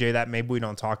MPJ that maybe we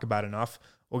don't talk about enough.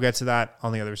 We'll get to that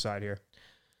on the other side here.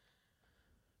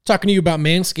 Talking to you about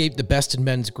Manscaped, the best in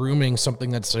men's grooming,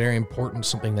 something that's very important,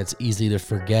 something that's easy to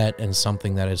forget, and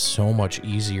something that is so much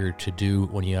easier to do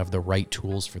when you have the right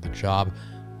tools for the job.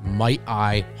 Might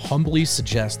I humbly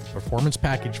suggest the Performance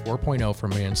Package 4.0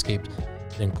 from Manscaped.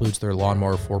 It includes their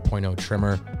Lawnmower 4.0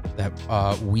 trimmer,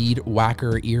 that Weed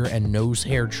Whacker ear and nose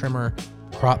hair trimmer,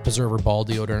 Crop Preserver ball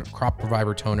deodorant, Crop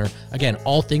Reviver toner. Again,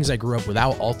 all things I grew up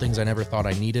without, all things I never thought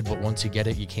I needed, but once you get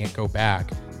it, you can't go back.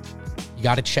 You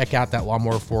got to check out that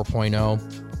Lawnmower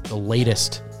 4.0, the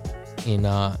latest in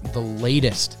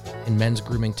men's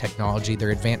grooming technology.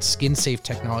 Their advanced skin-safe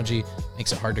technology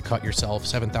makes it hard to cut yourself.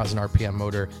 7,000 RPM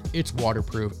motor. It's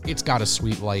waterproof. It's got a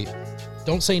sweet light.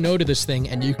 Don't say no to this thing,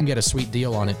 and you can get a sweet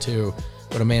deal on it too.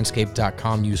 Go to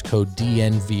manscaped.com. Use code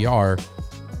DNVR.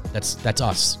 That's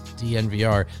us,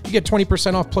 DNVR. You get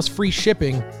 20% off plus free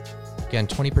shipping. Again,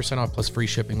 20% off plus free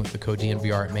shipping with the code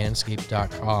DNVR at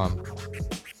manscaped.com.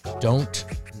 Don't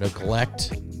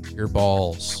neglect your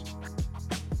balls.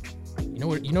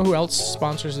 You know who else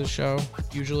sponsors this show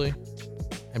usually?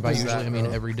 And by usually, I mean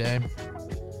every day.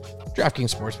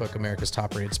 DraftKings Sportsbook, America's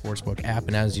top-rated sportsbook app.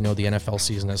 And as you know, the NFL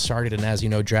season has started. And as you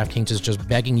know, DraftKings is just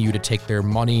begging you to take their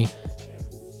money.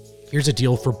 Here's a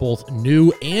deal for both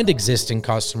new and existing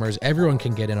customers. Everyone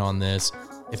can get in on this.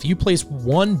 If you place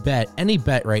one bet, any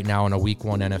bet right now in a Week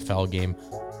 1 NFL game,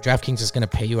 DraftKings is going to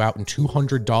pay you out in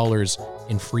 $200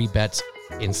 in free bets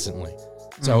instantly.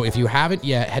 So if you haven't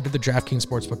yet, head to the DraftKings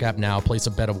Sportsbook app now. Place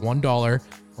a bet of $1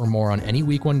 or more on any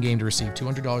Week 1 game to receive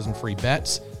 $200 in free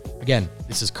bets. Again,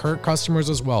 this is current customers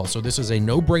as well, so this is a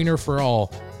no-brainer for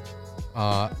all.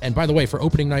 And by the way, for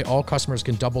opening night, all customers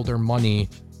can double their money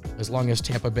as long as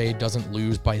Tampa Bay doesn't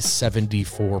lose by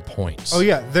 74 points. Oh,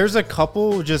 yeah. There's a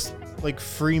couple just like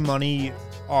free money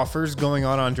offers going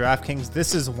on DraftKings.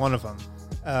 This is one of them.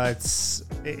 It's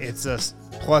a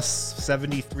plus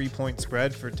 73 point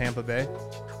spread for Tampa Bay,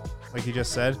 like you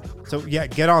just said. So yeah,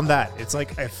 get on that. It's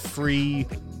like a free,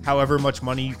 however much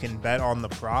money you can bet on the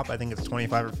prop. I think it's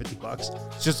 $25 or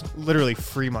 $50. It's just literally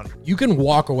free money. You can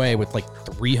walk away with like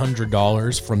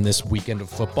 $300 from this weekend of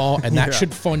football, and that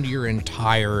should fund your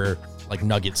entire like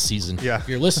Nuggets season. Yeah. If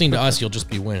you're listening to us, you'll just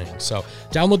be winning. So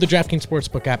download the DraftKings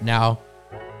Sportsbook app now.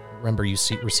 Remember, you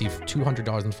receive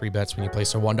 $200 in free bets when you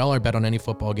place a $1 bet on any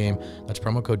football game. That's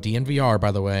promo code DNVR,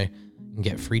 by the way. You can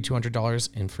get free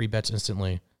 $200 in free bets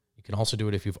instantly. You can also do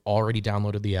it if you've already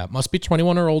downloaded the app. Must be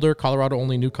 21 or older. Colorado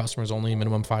only. New customers only.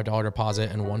 Minimum $5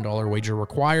 deposit and $1 wager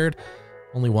required.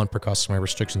 Only one per customer.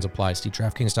 Restrictions apply. See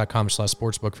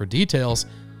DraftKings.com/sportsbook for details.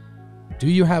 Do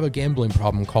you have a gambling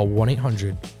problem? Call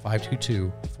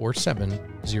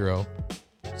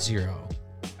 1-800-522-4700.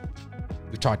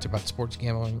 We've talked about sports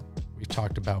gambling. We've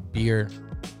talked about beer.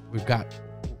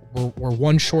 We're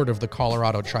one short of the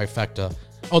Colorado trifecta.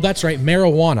 Oh, that's right,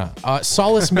 marijuana.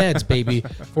 Solace Meds, baby.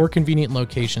 4 convenient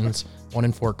locations, 1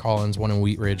 in Fort Collins, 1 in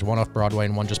Wheat Ridge, 1 off Broadway,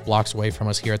 and 1 just blocks away from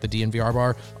us here at the DNVR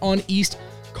bar on East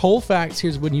Colfax.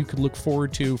 Here's what you could look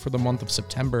forward to for the month of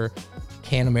September.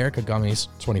 Can America gummies,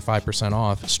 25%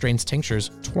 off. Strains tinctures,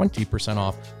 20%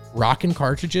 off. Rockin'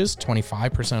 cartridges,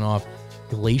 25% off.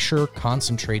 Glacier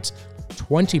concentrates,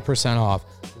 20% off.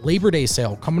 Labor Day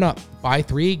sale coming up. Buy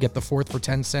 3, get the 4th for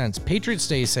 10 cents. Patriots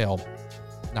Day sale.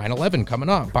 9/11 coming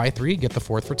up. Buy 3, get the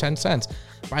 4th for 10 cents.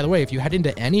 By the way, if you head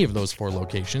into any of those 4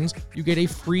 locations, you get a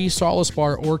free Solace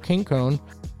bar or King Cone.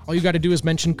 All you got to do is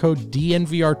mention code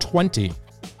DNVR20.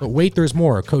 But wait, there's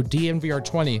more. Code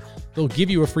DNVR20. They'll give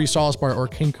you a free Solace bar or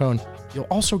King Cone. You'll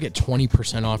also get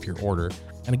 20% off your order.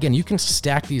 And again, you can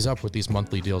stack these up with these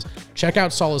monthly deals. Check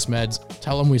out Solace Meds.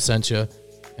 Tell them we sent you.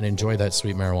 And enjoy that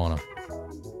sweet marijuana.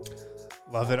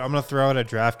 Love it. I'm going to throw out a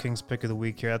DraftKings pick of the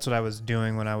week here. That's what I was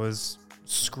doing when I was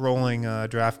scrolling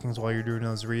DraftKings while you're doing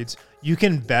those reads. You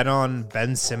can bet on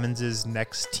Ben Simmons'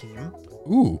 next team.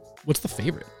 Ooh, what's the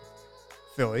favorite?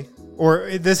 Philly. Or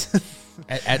this...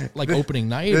 at like opening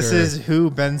night? This is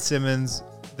who Ben Simmons,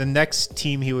 the next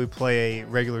team he would play a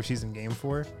regular season game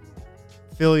for.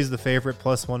 Philly's the favorite,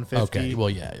 plus 150. Okay, well,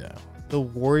 yeah. The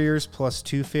Warriors plus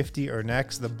 250 are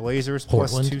next. The Blazers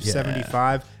Portland, plus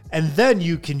 275. Yeah. And then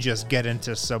you can just get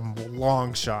into some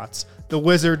long shots. The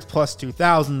Wizards plus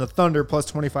 2,000. The Thunder plus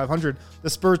 2,500. The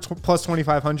Spurs plus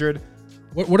 2,500.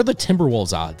 What are the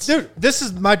Timberwolves odds? Dude, this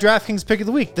is my DraftKings pick of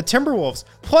the week. The Timberwolves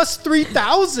plus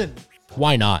 3,000.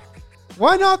 Why not?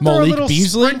 Why not throw Malik a little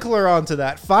Beasley? sprinkler onto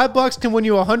that? $5 can win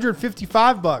you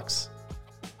 $155.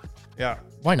 Yeah.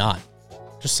 Why not?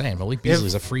 Just saying, Malik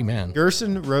Beasley's a free man.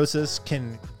 Gerson Rosas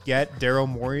can get Daryl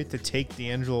Morey to take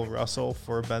D'Angelo Russell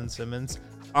for Ben Simmons.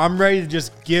 I'm ready to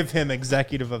just give him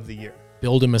Executive of the Year.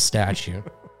 Build him a statue.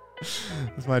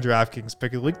 That's my DraftKings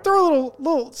pick of the week. Throw a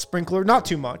little sprinkler, not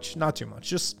too much,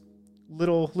 just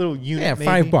little unit. Yeah,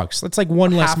 maybe. $5. That's like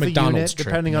one less Half a McDonald's unit, trip,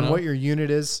 depending you on know? what your unit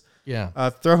is. Yeah.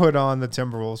 Throw it on the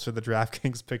Timberwolves for the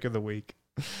DraftKings pick of the week.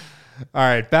 All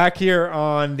right, back here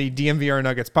on the DNVR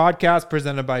Nuggets podcast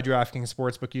presented by DraftKings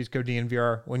Sportsbook. Use code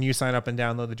DNVR when you sign up and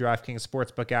download the DraftKings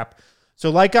Sportsbook app. So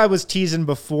like I was teasing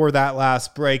before that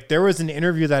last break, there was an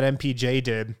interview that MPJ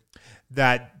did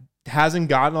that hasn't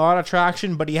gotten a lot of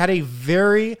traction, but he had a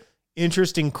very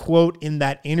interesting quote in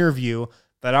that interview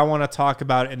that I want to talk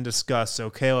about and discuss. So,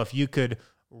 Kale, if you could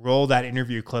roll that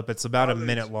interview clip, it's about a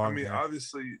minute long. I mean,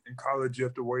 obviously, in college, you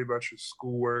have to worry about your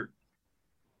schoolwork.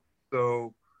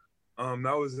 So,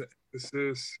 that was the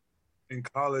emphasis in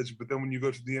college. But then when you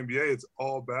go to the NBA, it's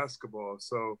all basketball.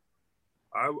 So,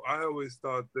 I always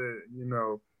thought that, you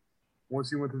know,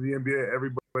 once you went to the NBA,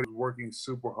 everybody was working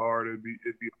super hard. It'd be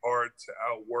hard to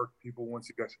outwork people once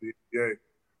you got to the NBA.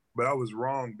 But I was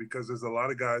wrong, because there's a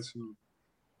lot of guys who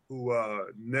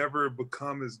never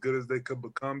become as good as they could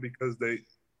become, because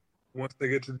once they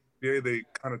get to the NBA, they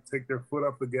kind of take their foot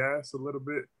off the gas a little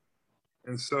bit.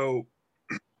 And so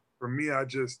for me, I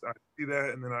see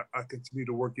that, and then I continue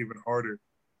to work even harder,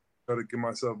 try to get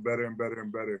myself better and better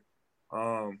and better.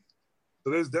 So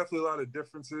there's definitely a lot of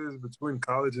differences between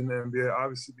college and the NBA.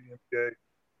 Obviously, the NBA,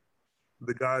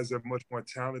 the guys are much more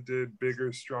talented,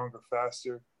 bigger, stronger,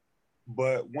 faster.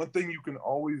 But one thing you can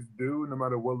always do, no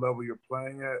matter what level you're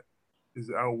playing at,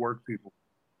 is outwork people.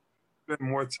 Spend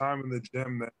more time in the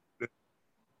gym than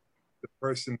the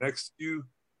person next to you.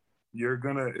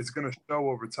 It's gonna show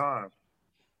over time.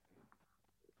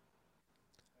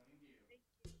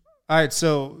 All right,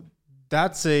 so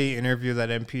that's a interview that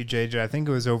MPJ did. I think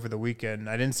it was over the weekend.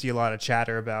 I didn't see a lot of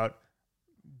chatter about.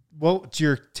 What's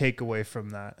your takeaway from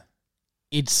that?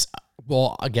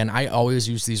 Well, again, I always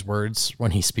use these words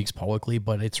when he speaks publicly,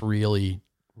 but it's really,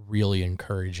 really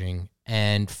encouraging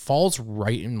and falls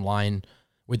right in line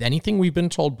with anything we've been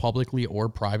told publicly or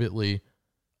privately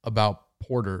about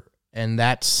Porter. And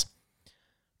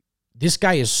this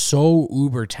guy is so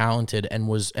uber talented and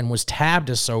was tabbed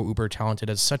as so uber talented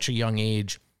at such a young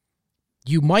age.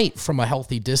 You might, from a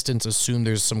healthy distance, assume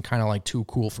there's some kind of like too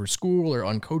cool for school or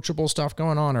uncoachable stuff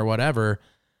going on or whatever.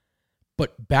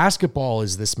 But basketball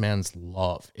is this man's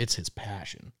love. It's his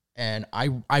passion. And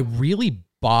I really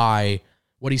buy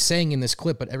what he's saying in this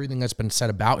clip, but everything that's been said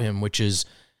about him, which is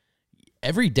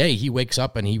every day he wakes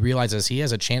up and he realizes he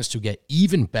has a chance to get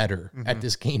even better at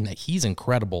this game that he's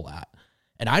incredible at.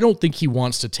 And I don't think he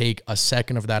wants to take a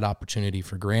second of that opportunity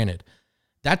for granted.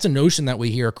 That's a notion that we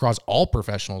hear across all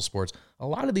professional sports. A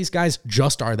lot of these guys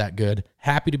just are that good,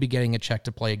 happy to be getting a check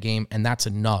to play a game, and that's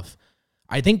enough.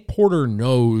 I think Porter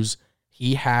knows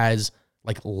he has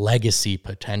like legacy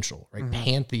potential, right?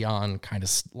 Pantheon kind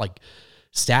of like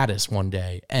status one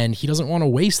day, and he doesn't want to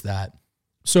waste that.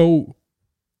 So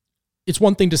it's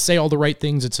one thing to say all the right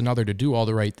things. It's another to do all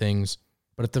the right things.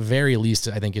 But at the very least,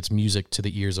 I think it's music to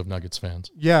the ears of Nuggets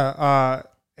fans. Yeah.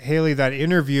 Haley, that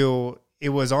interview, it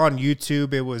was on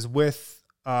YouTube. It was with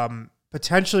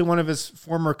potentially one of his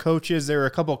former coaches. There were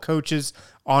a couple of coaches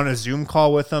on a Zoom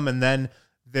call with him, and then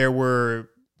there were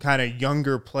kind of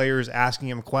younger players asking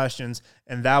him questions,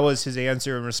 and that was his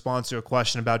answer in response to a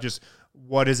question about just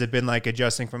what has it been like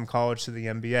adjusting from college to the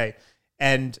NBA.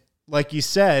 And like you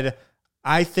said,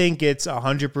 I think it's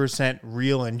 100%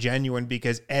 real and genuine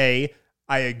because I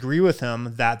agree with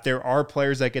him that there are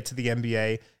players that get to the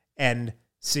NBA and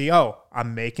see, oh,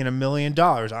 I'm making $1 million.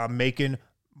 I'm making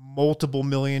multiple $1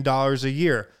 million a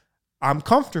year. I'm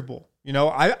comfortable. You know,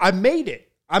 I made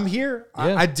it. I'm here.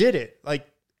 Yeah. I did it.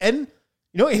 And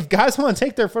you know, if guys want to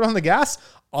take their foot on the gas,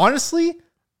 honestly,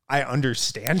 I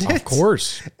understand it. Of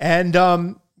course. And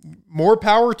more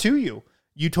power to you.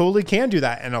 You totally can do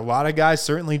that. And a lot of guys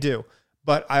certainly do.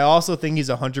 But I also think he's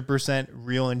 100%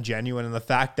 real and genuine in the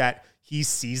fact that he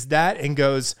sees that and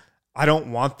goes, I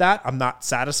don't want that. I'm not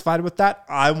satisfied with that.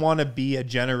 I want to be a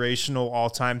generational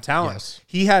all-time talent. Yes.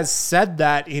 He has said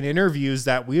that in interviews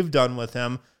that we've done with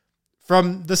him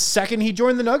from the second he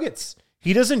joined the Nuggets.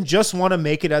 He doesn't just want to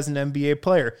make it as an NBA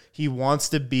player. He wants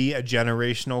to be a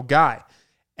generational guy.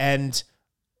 And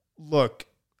look,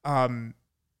 from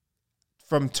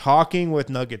talking with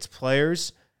Nuggets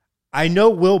players, I know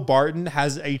Will Barton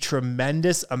has a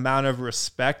tremendous amount of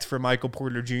respect for Michael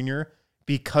Porter Jr.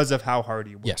 because of how hard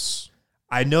he works. Yes.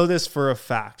 I know this for a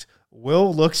fact.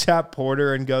 Will looks at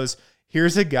Porter and goes,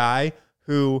 here's a guy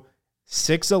who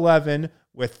 6'11",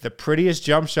 with the prettiest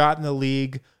jump shot in the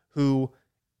league, who,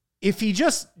 if he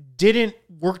just didn't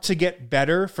work to get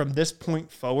better from this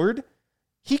point forward,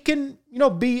 he can,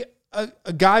 be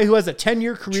a guy who has a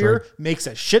 10-year career, makes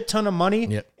a shit ton of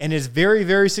money, and is very,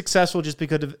 very successful just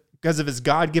because of his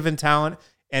God-given talent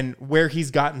and where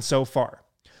he's gotten so far.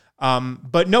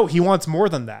 But no, he wants more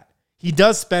than that. He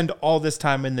does spend all this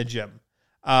time in the gym.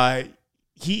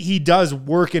 He does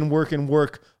work and work and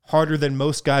work harder than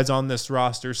most guys on this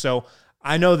roster. So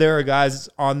I know there are guys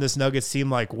on this Nuggets team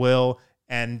like Will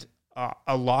and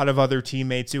a lot of other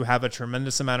teammates who have a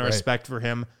tremendous amount of respect for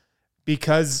him,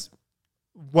 because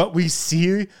what we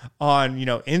see on,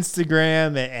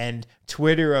 Instagram and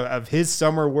Twitter of his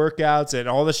summer workouts and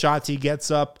all the shots he gets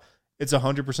up, it's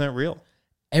 100% real.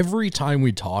 Every time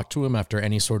we talk to him after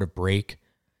any sort of break,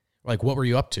 like, what were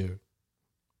you up to?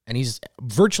 And he's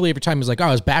virtually every time he's like,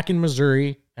 I was back in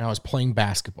Missouri and I was playing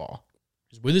basketball.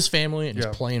 He's with his family and he's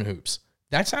playing hoops.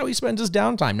 That's how he spends his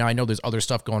downtime. Now, I know there's other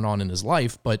stuff going on in his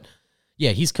life, but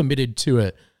yeah, he's committed to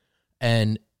it.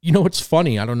 And it's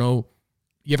funny. I don't know.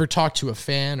 You ever talk to a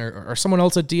fan or someone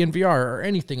else at DNVR or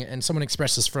anything, and someone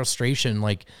expresses frustration,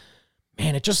 like,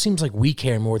 man, it just seems like we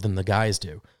care more than the guys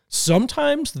do.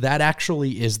 Sometimes that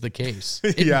actually is the case.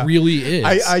 It really is.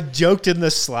 I joked in the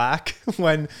Slack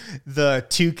when the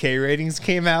 2K ratings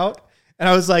came out, and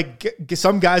I was like,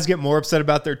 some guys get more upset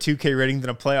about their 2K rating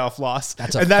than a playoff loss.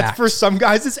 That's for some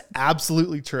guys, it's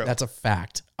absolutely true. That's a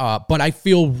fact. But I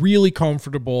feel really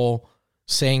comfortable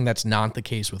saying that's not the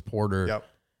case with Porter. Yep.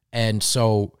 And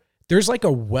so there's like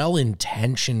a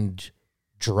well-intentioned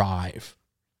drive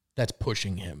that's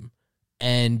pushing him.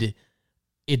 And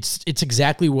it's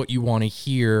exactly what you want to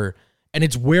hear. And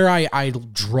it's where I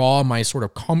draw my sort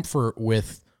of comfort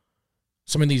with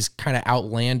some of these kind of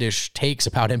outlandish takes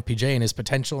about MPJ and his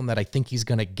potential, and that I think he's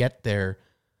going to get there.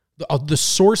 The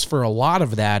source for a lot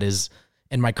of that is,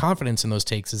 and my confidence in those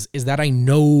takes is that I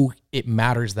know it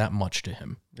matters that much to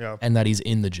him, and that he's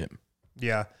in the gym.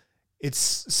 Yeah.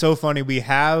 It's so funny. We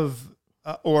have,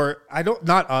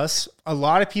 not us, a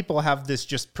lot of people have this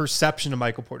just perception of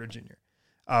Michael Porter Jr.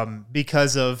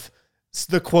 Because of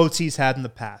the quotes he's had in the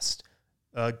past.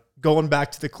 Going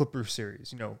back to the Clippers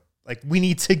series, like, we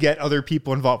need to get other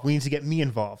people involved. We need to get me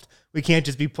involved. We can't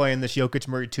just be playing this Jokic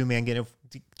Murray two-man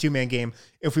game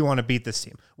if we want to beat this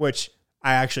team, which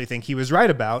I actually think he was right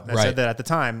about. And I said that at the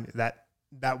time,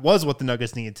 that was what the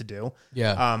Nuggets needed to do.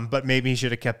 Yeah. But maybe he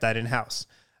should have kept that in-house.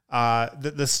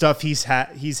 The stuff he's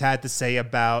had to say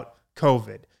about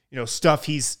COVID, stuff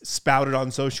he's spouted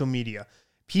on social media.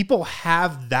 People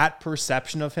have that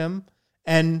perception of him.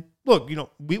 And look,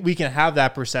 we can have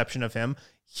that perception of him.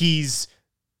 He's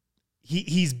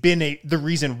been the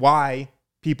reason why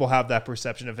people have that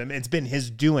perception of him. It's been his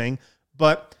doing,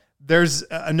 but there's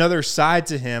another side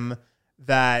to him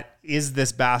that is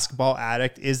this basketball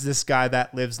addict, is this guy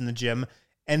that lives in the gym.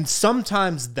 And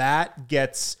sometimes that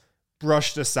gets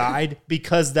brushed aside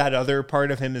because that other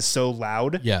part of him is so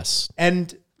loud. Yes.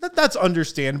 And that's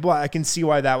understandable. I can see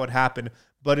why that would happen,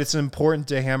 but it's important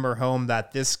to hammer home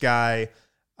that this guy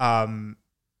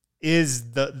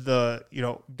is the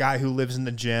guy who lives in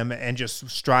the gym and just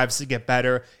strives to get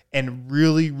better and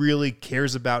really, really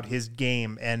cares about his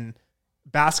game and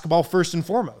basketball first and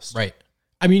foremost. Right.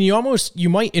 I mean, you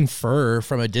might infer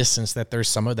from a distance that there's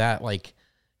some of that, like,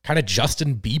 kind of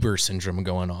Justin Bieber syndrome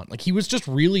going on. Like, he was just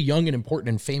really young and important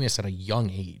and famous at a young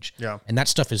age. Yeah. And that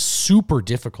stuff is super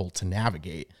difficult to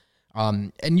navigate.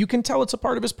 And you can tell it's a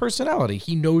part of his personality.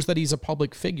 He knows that he's a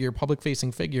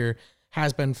public-facing figure,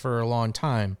 has been for a long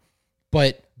time.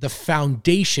 But the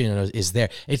foundation is there.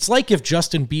 It's like if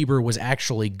Justin Bieber was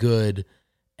actually good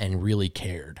and really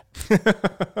cared.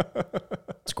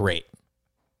 It's great.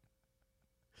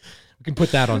 We can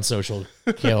put that on social,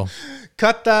 Kale.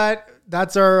 Cut that.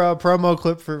 That's our promo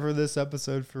clip for this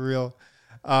episode, for real.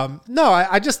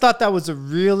 I just thought that was a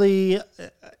really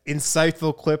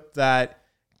insightful clip that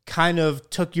kind of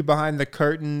took you behind the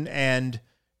curtain and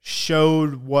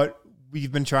showed what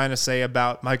we've been trying to say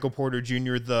about Michael Porter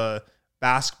Jr., the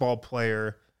basketball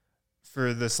player,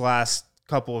 for this last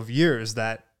couple of years,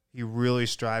 that he really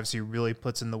strives, he really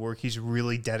puts in the work, he's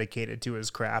really dedicated to his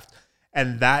craft.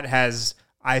 And that has,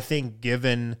 I think,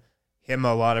 given him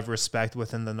a lot of respect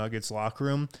within the Nuggets locker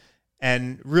room.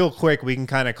 And real quick, we can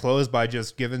kind of close by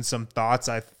just giving some thoughts,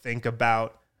 I think,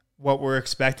 about what we're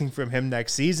expecting from him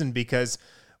next season, because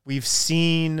we've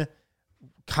seen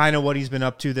kind of what he's been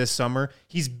up to this summer.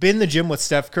 He's been in the gym with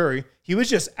Steph Curry. He was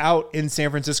just out in San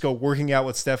Francisco working out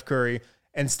with Steph Curry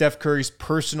and Steph Curry's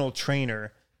personal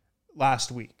trainer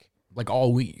last week. like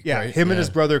all week. Yeah, right? him and his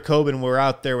brother Coben were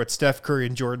out there with Steph Curry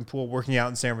and Jordan Poole working out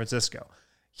in San Francisco.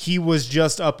 He was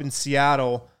just up in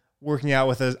Seattle working out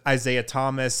with Isaiah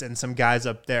Thomas and some guys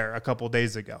up there a couple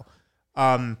days ago.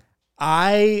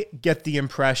 I get the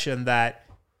impression that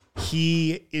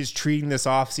he is treating this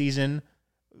offseason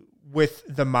with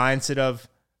the mindset of,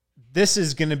 this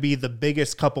is going to be the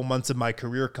biggest couple months of my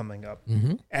career coming up.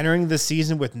 Mm-hmm. Entering the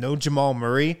season with no Jamal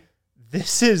Murray,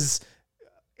 this is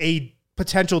a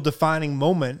potential defining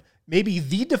moment, maybe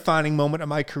the defining moment of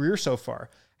my career so far.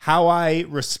 How I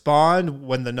respond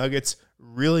when the Nuggets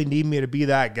really need me to be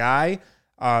that guy,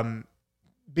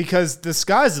 because the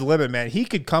sky's the limit, man. He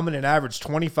could come in and average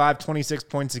 25, 26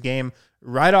 points a game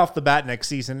right off the bat next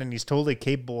season, and he's totally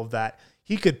capable of that.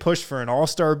 He could push for an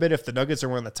all-star bid if the Nuggets are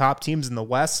one of the top teams in the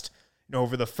West,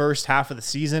 over the first half of the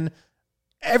season.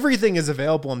 Everything is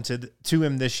available to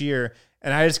him this year,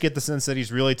 and I just get the sense that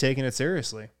he's really taking it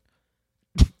seriously.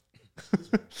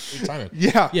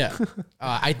 Yeah. Yeah.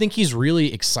 I think he's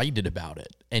really excited about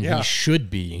it, and he should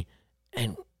be.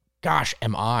 And gosh,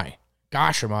 am I.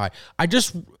 I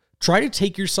just try to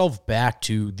take yourself back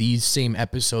to these same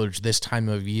episodes this time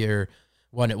of year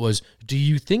when it was, do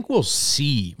you think we'll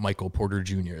see Michael Porter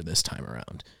Jr. this time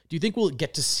around? Do you think we'll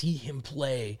get to see him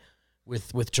play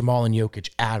with Jamal and Jokic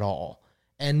at all?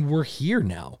 And we're here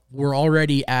now. We're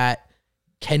already at,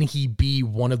 can he be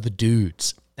one of the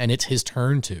dudes? And it's his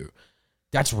turn to.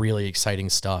 That's really exciting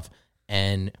stuff.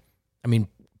 And I mean,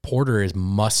 Porter is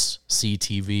must-see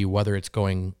TV, whether it's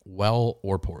going well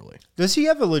or poorly. Does he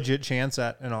have a legit chance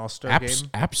at an all-star game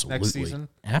absolutely. next season?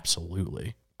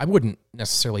 Absolutely. I wouldn't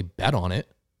necessarily bet on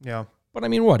it. Yeah. But I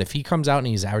mean, what? If he comes out and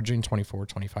he's averaging 24,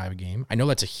 25 a game, I know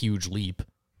that's a huge leap,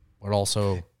 but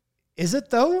also... Is it,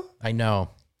 though? I know.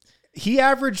 He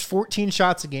averaged 14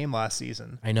 shots a game last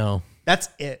season. I know. That's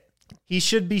it. He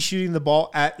should be shooting the ball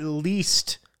at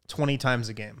least 20 times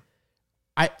a game.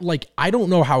 I don't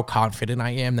know how confident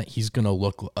I am that he's going to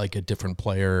look like a different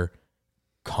player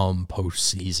come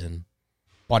postseason,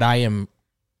 but I am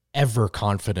ever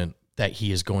confident that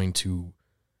he is going to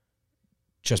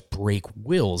just break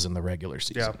wills in the regular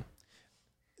season. Yeah.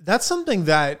 That's something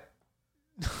that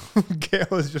Gail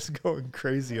is just going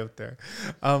crazy up there.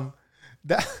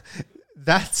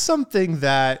 That's something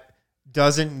that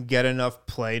doesn't get enough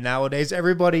play nowadays.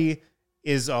 Everybody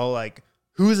is all like,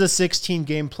 who's a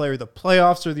 16-game player? The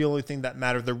playoffs are the only thing that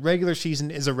matter. The regular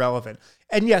season is irrelevant.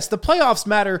 And yes, the playoffs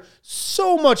matter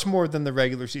so much more than the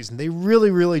regular season. They really,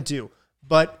 really do.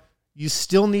 But you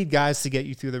still need guys to get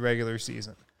you through the regular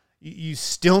season. You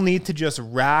still need to just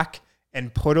rack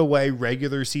and put away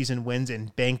regular season wins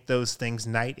and bank those things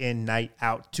night in, night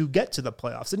out to get to the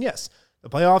playoffs. And yes, the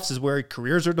playoffs is where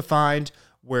careers are defined,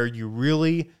 where you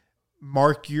really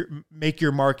make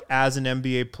your mark as an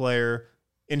NBA player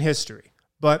in history.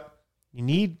 But you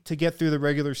need to get through the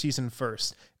regular season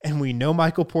first. And we know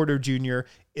Michael Porter Jr.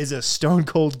 is a stone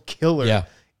cold killer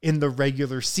in the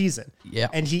regular season. Yeah.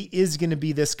 And he is going to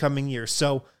be this coming year.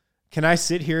 So can I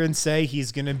sit here and say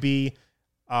he's going to be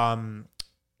an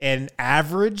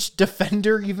average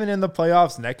defender even in the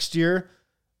playoffs next year?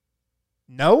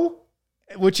 No,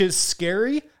 which is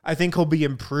scary. I think he'll be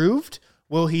improved.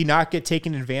 Will he not get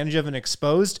taken advantage of and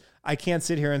exposed? I can't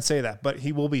sit here and say that, but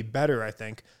he will be better, I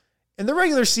think. In the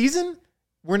regular season,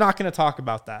 we're not going to talk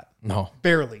about that. No.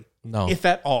 Barely. No. If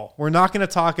at all. We're not going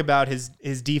to talk about his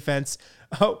defense.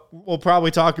 We'll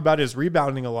probably talk about his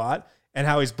rebounding a lot and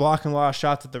how he's blocking a lot of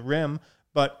shots at the rim.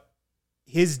 But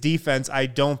his defense, I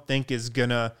don't think, is going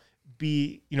to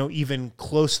be, even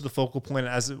close to the focal point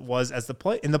as it was in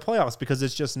the playoffs, because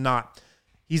it's just not.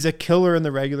 He's a killer in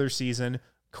the regular season.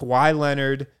 Kawhi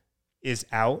Leonard is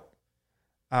out.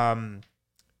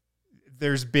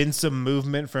 There's been some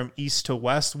movement from east to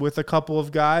west with a couple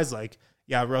of guys.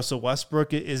 Russell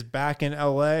Westbrook is back in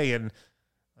LA, and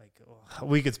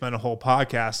we could spend a whole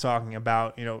podcast talking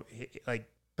about,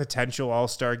 potential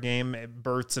all-star game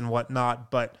berths and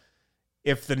whatnot. But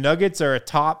if the Nuggets are a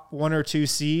top 1 or 2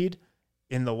 seed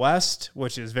in the West,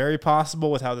 which is very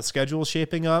possible with how the schedule is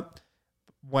shaping up,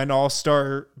 when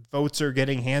all-star votes are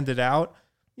getting handed out,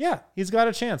 he's got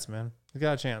a chance, man. He's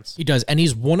got a chance. He does. And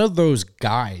he's one of those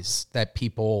guys that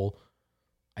people,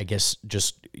 I guess,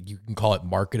 just, you can call it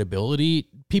marketability.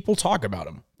 People talk about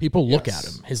him. People look at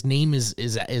him. His name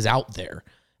is out there.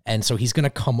 And so he's going to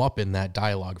come up in that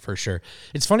dialogue for sure.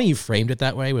 It's funny you framed it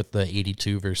that way with the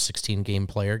 82 versus 16 game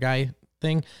player guy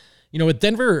thing. With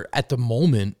Denver at the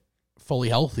moment, fully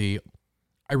healthy,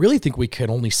 I really think we could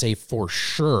only say for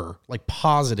sure,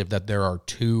 positive, that there are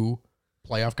 2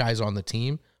 playoff guys on the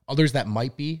team. Others that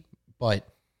might be, but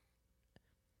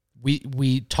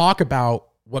we talk about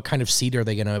what kind of seed are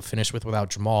they going to finish with without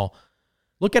Jamal?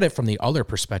 Look at it from the other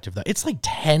perspective, though. It's like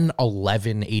 10,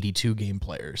 11, 82 game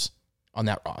players on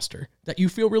that roster that you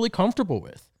feel really comfortable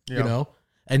with, you know?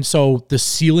 And so the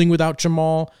ceiling without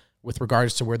Jamal, with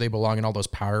regards to where they belong in all those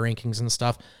power rankings and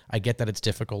stuff, I get that it's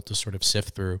difficult to sort of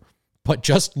sift through. But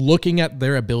just looking at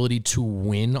their ability to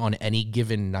win on any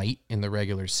given night in the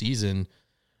regular season,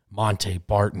 Monte,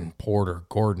 Barton, Porter,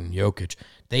 Gordon, Jokic,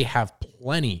 they have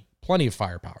plenty of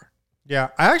firepower. Yeah,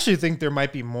 I actually think there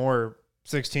might be more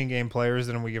 16-game players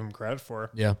than we give them credit for.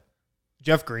 Yeah.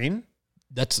 Jeff Green?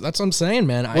 That's what I'm saying,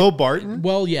 man. Will Barton?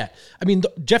 Well, yeah. I mean,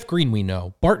 Jeff Green we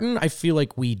know. Barton, I feel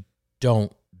like we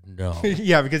don't know.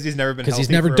 Yeah, because he's never been healthy. Because he's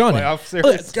never for a done playoff it.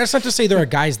 series. That's not to say there are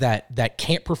guys that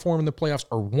can't perform in the playoffs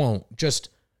or won't. Just,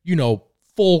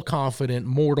 full confident,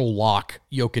 mortal lock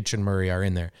Jokic and Murray are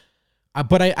in there.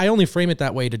 But I only frame it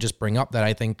that way to just bring up that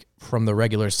I think from the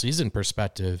regular season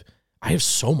perspective, I have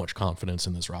so much confidence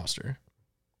in this roster.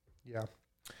 Yeah.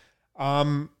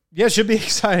 Yeah, it should be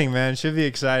exciting, man. It should be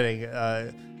exciting.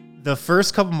 The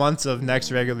first couple months of next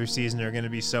regular season are going to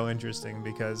be so interesting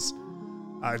because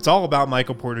it's all about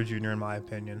Michael Porter Jr., in my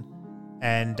opinion.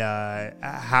 And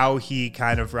how he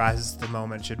kind of rises to the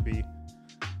moment should be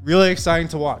really exciting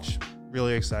to watch.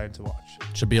 Really exciting to watch.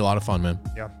 Should be a lot of fun, man.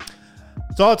 Yeah.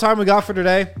 That's all the time we got for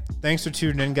today. Thanks for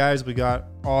tuning in, guys. We got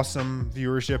awesome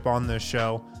viewership on this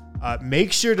show.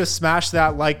 Make sure to smash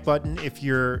that like button. If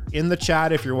you're in the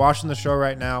chat, if you're watching the show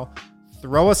right now,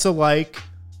 throw us a like.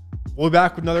 We'll be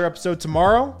back with another episode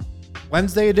tomorrow,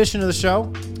 Wednesday edition of the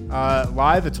show,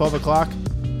 live at 12 o'clock.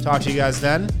 Talk to you guys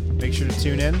then. Make sure to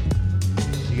tune in.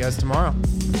 See you guys tomorrow.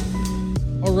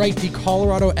 All right, the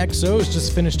Colorado XOs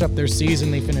just finished up their season.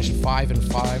 They finished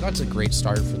 5-5. That's a great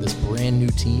start for this brand new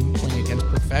team playing against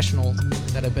professionals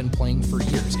that have been playing for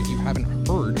years. If you haven't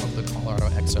heard of the Colorado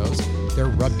XOs, they're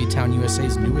Rugby Town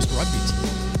USA's newest rugby team.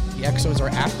 The XOs are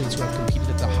athletes who have competed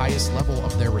at the highest level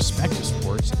of their respective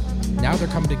sports. Now they're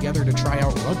coming together to try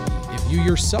out rugby. If you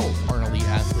yourself are an elite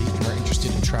athlete and are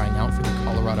interested in trying out for the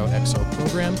Colorado XO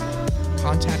program,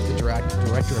 contact the director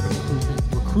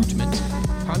of recruitment.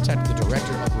 Contact the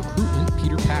director of recruitment,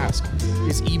 Peter Pask.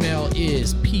 His email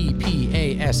is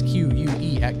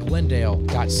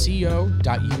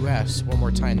ppasque@glendale.co.us. One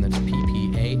more time, that's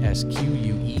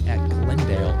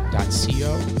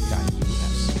ppasque@glendale.co.us.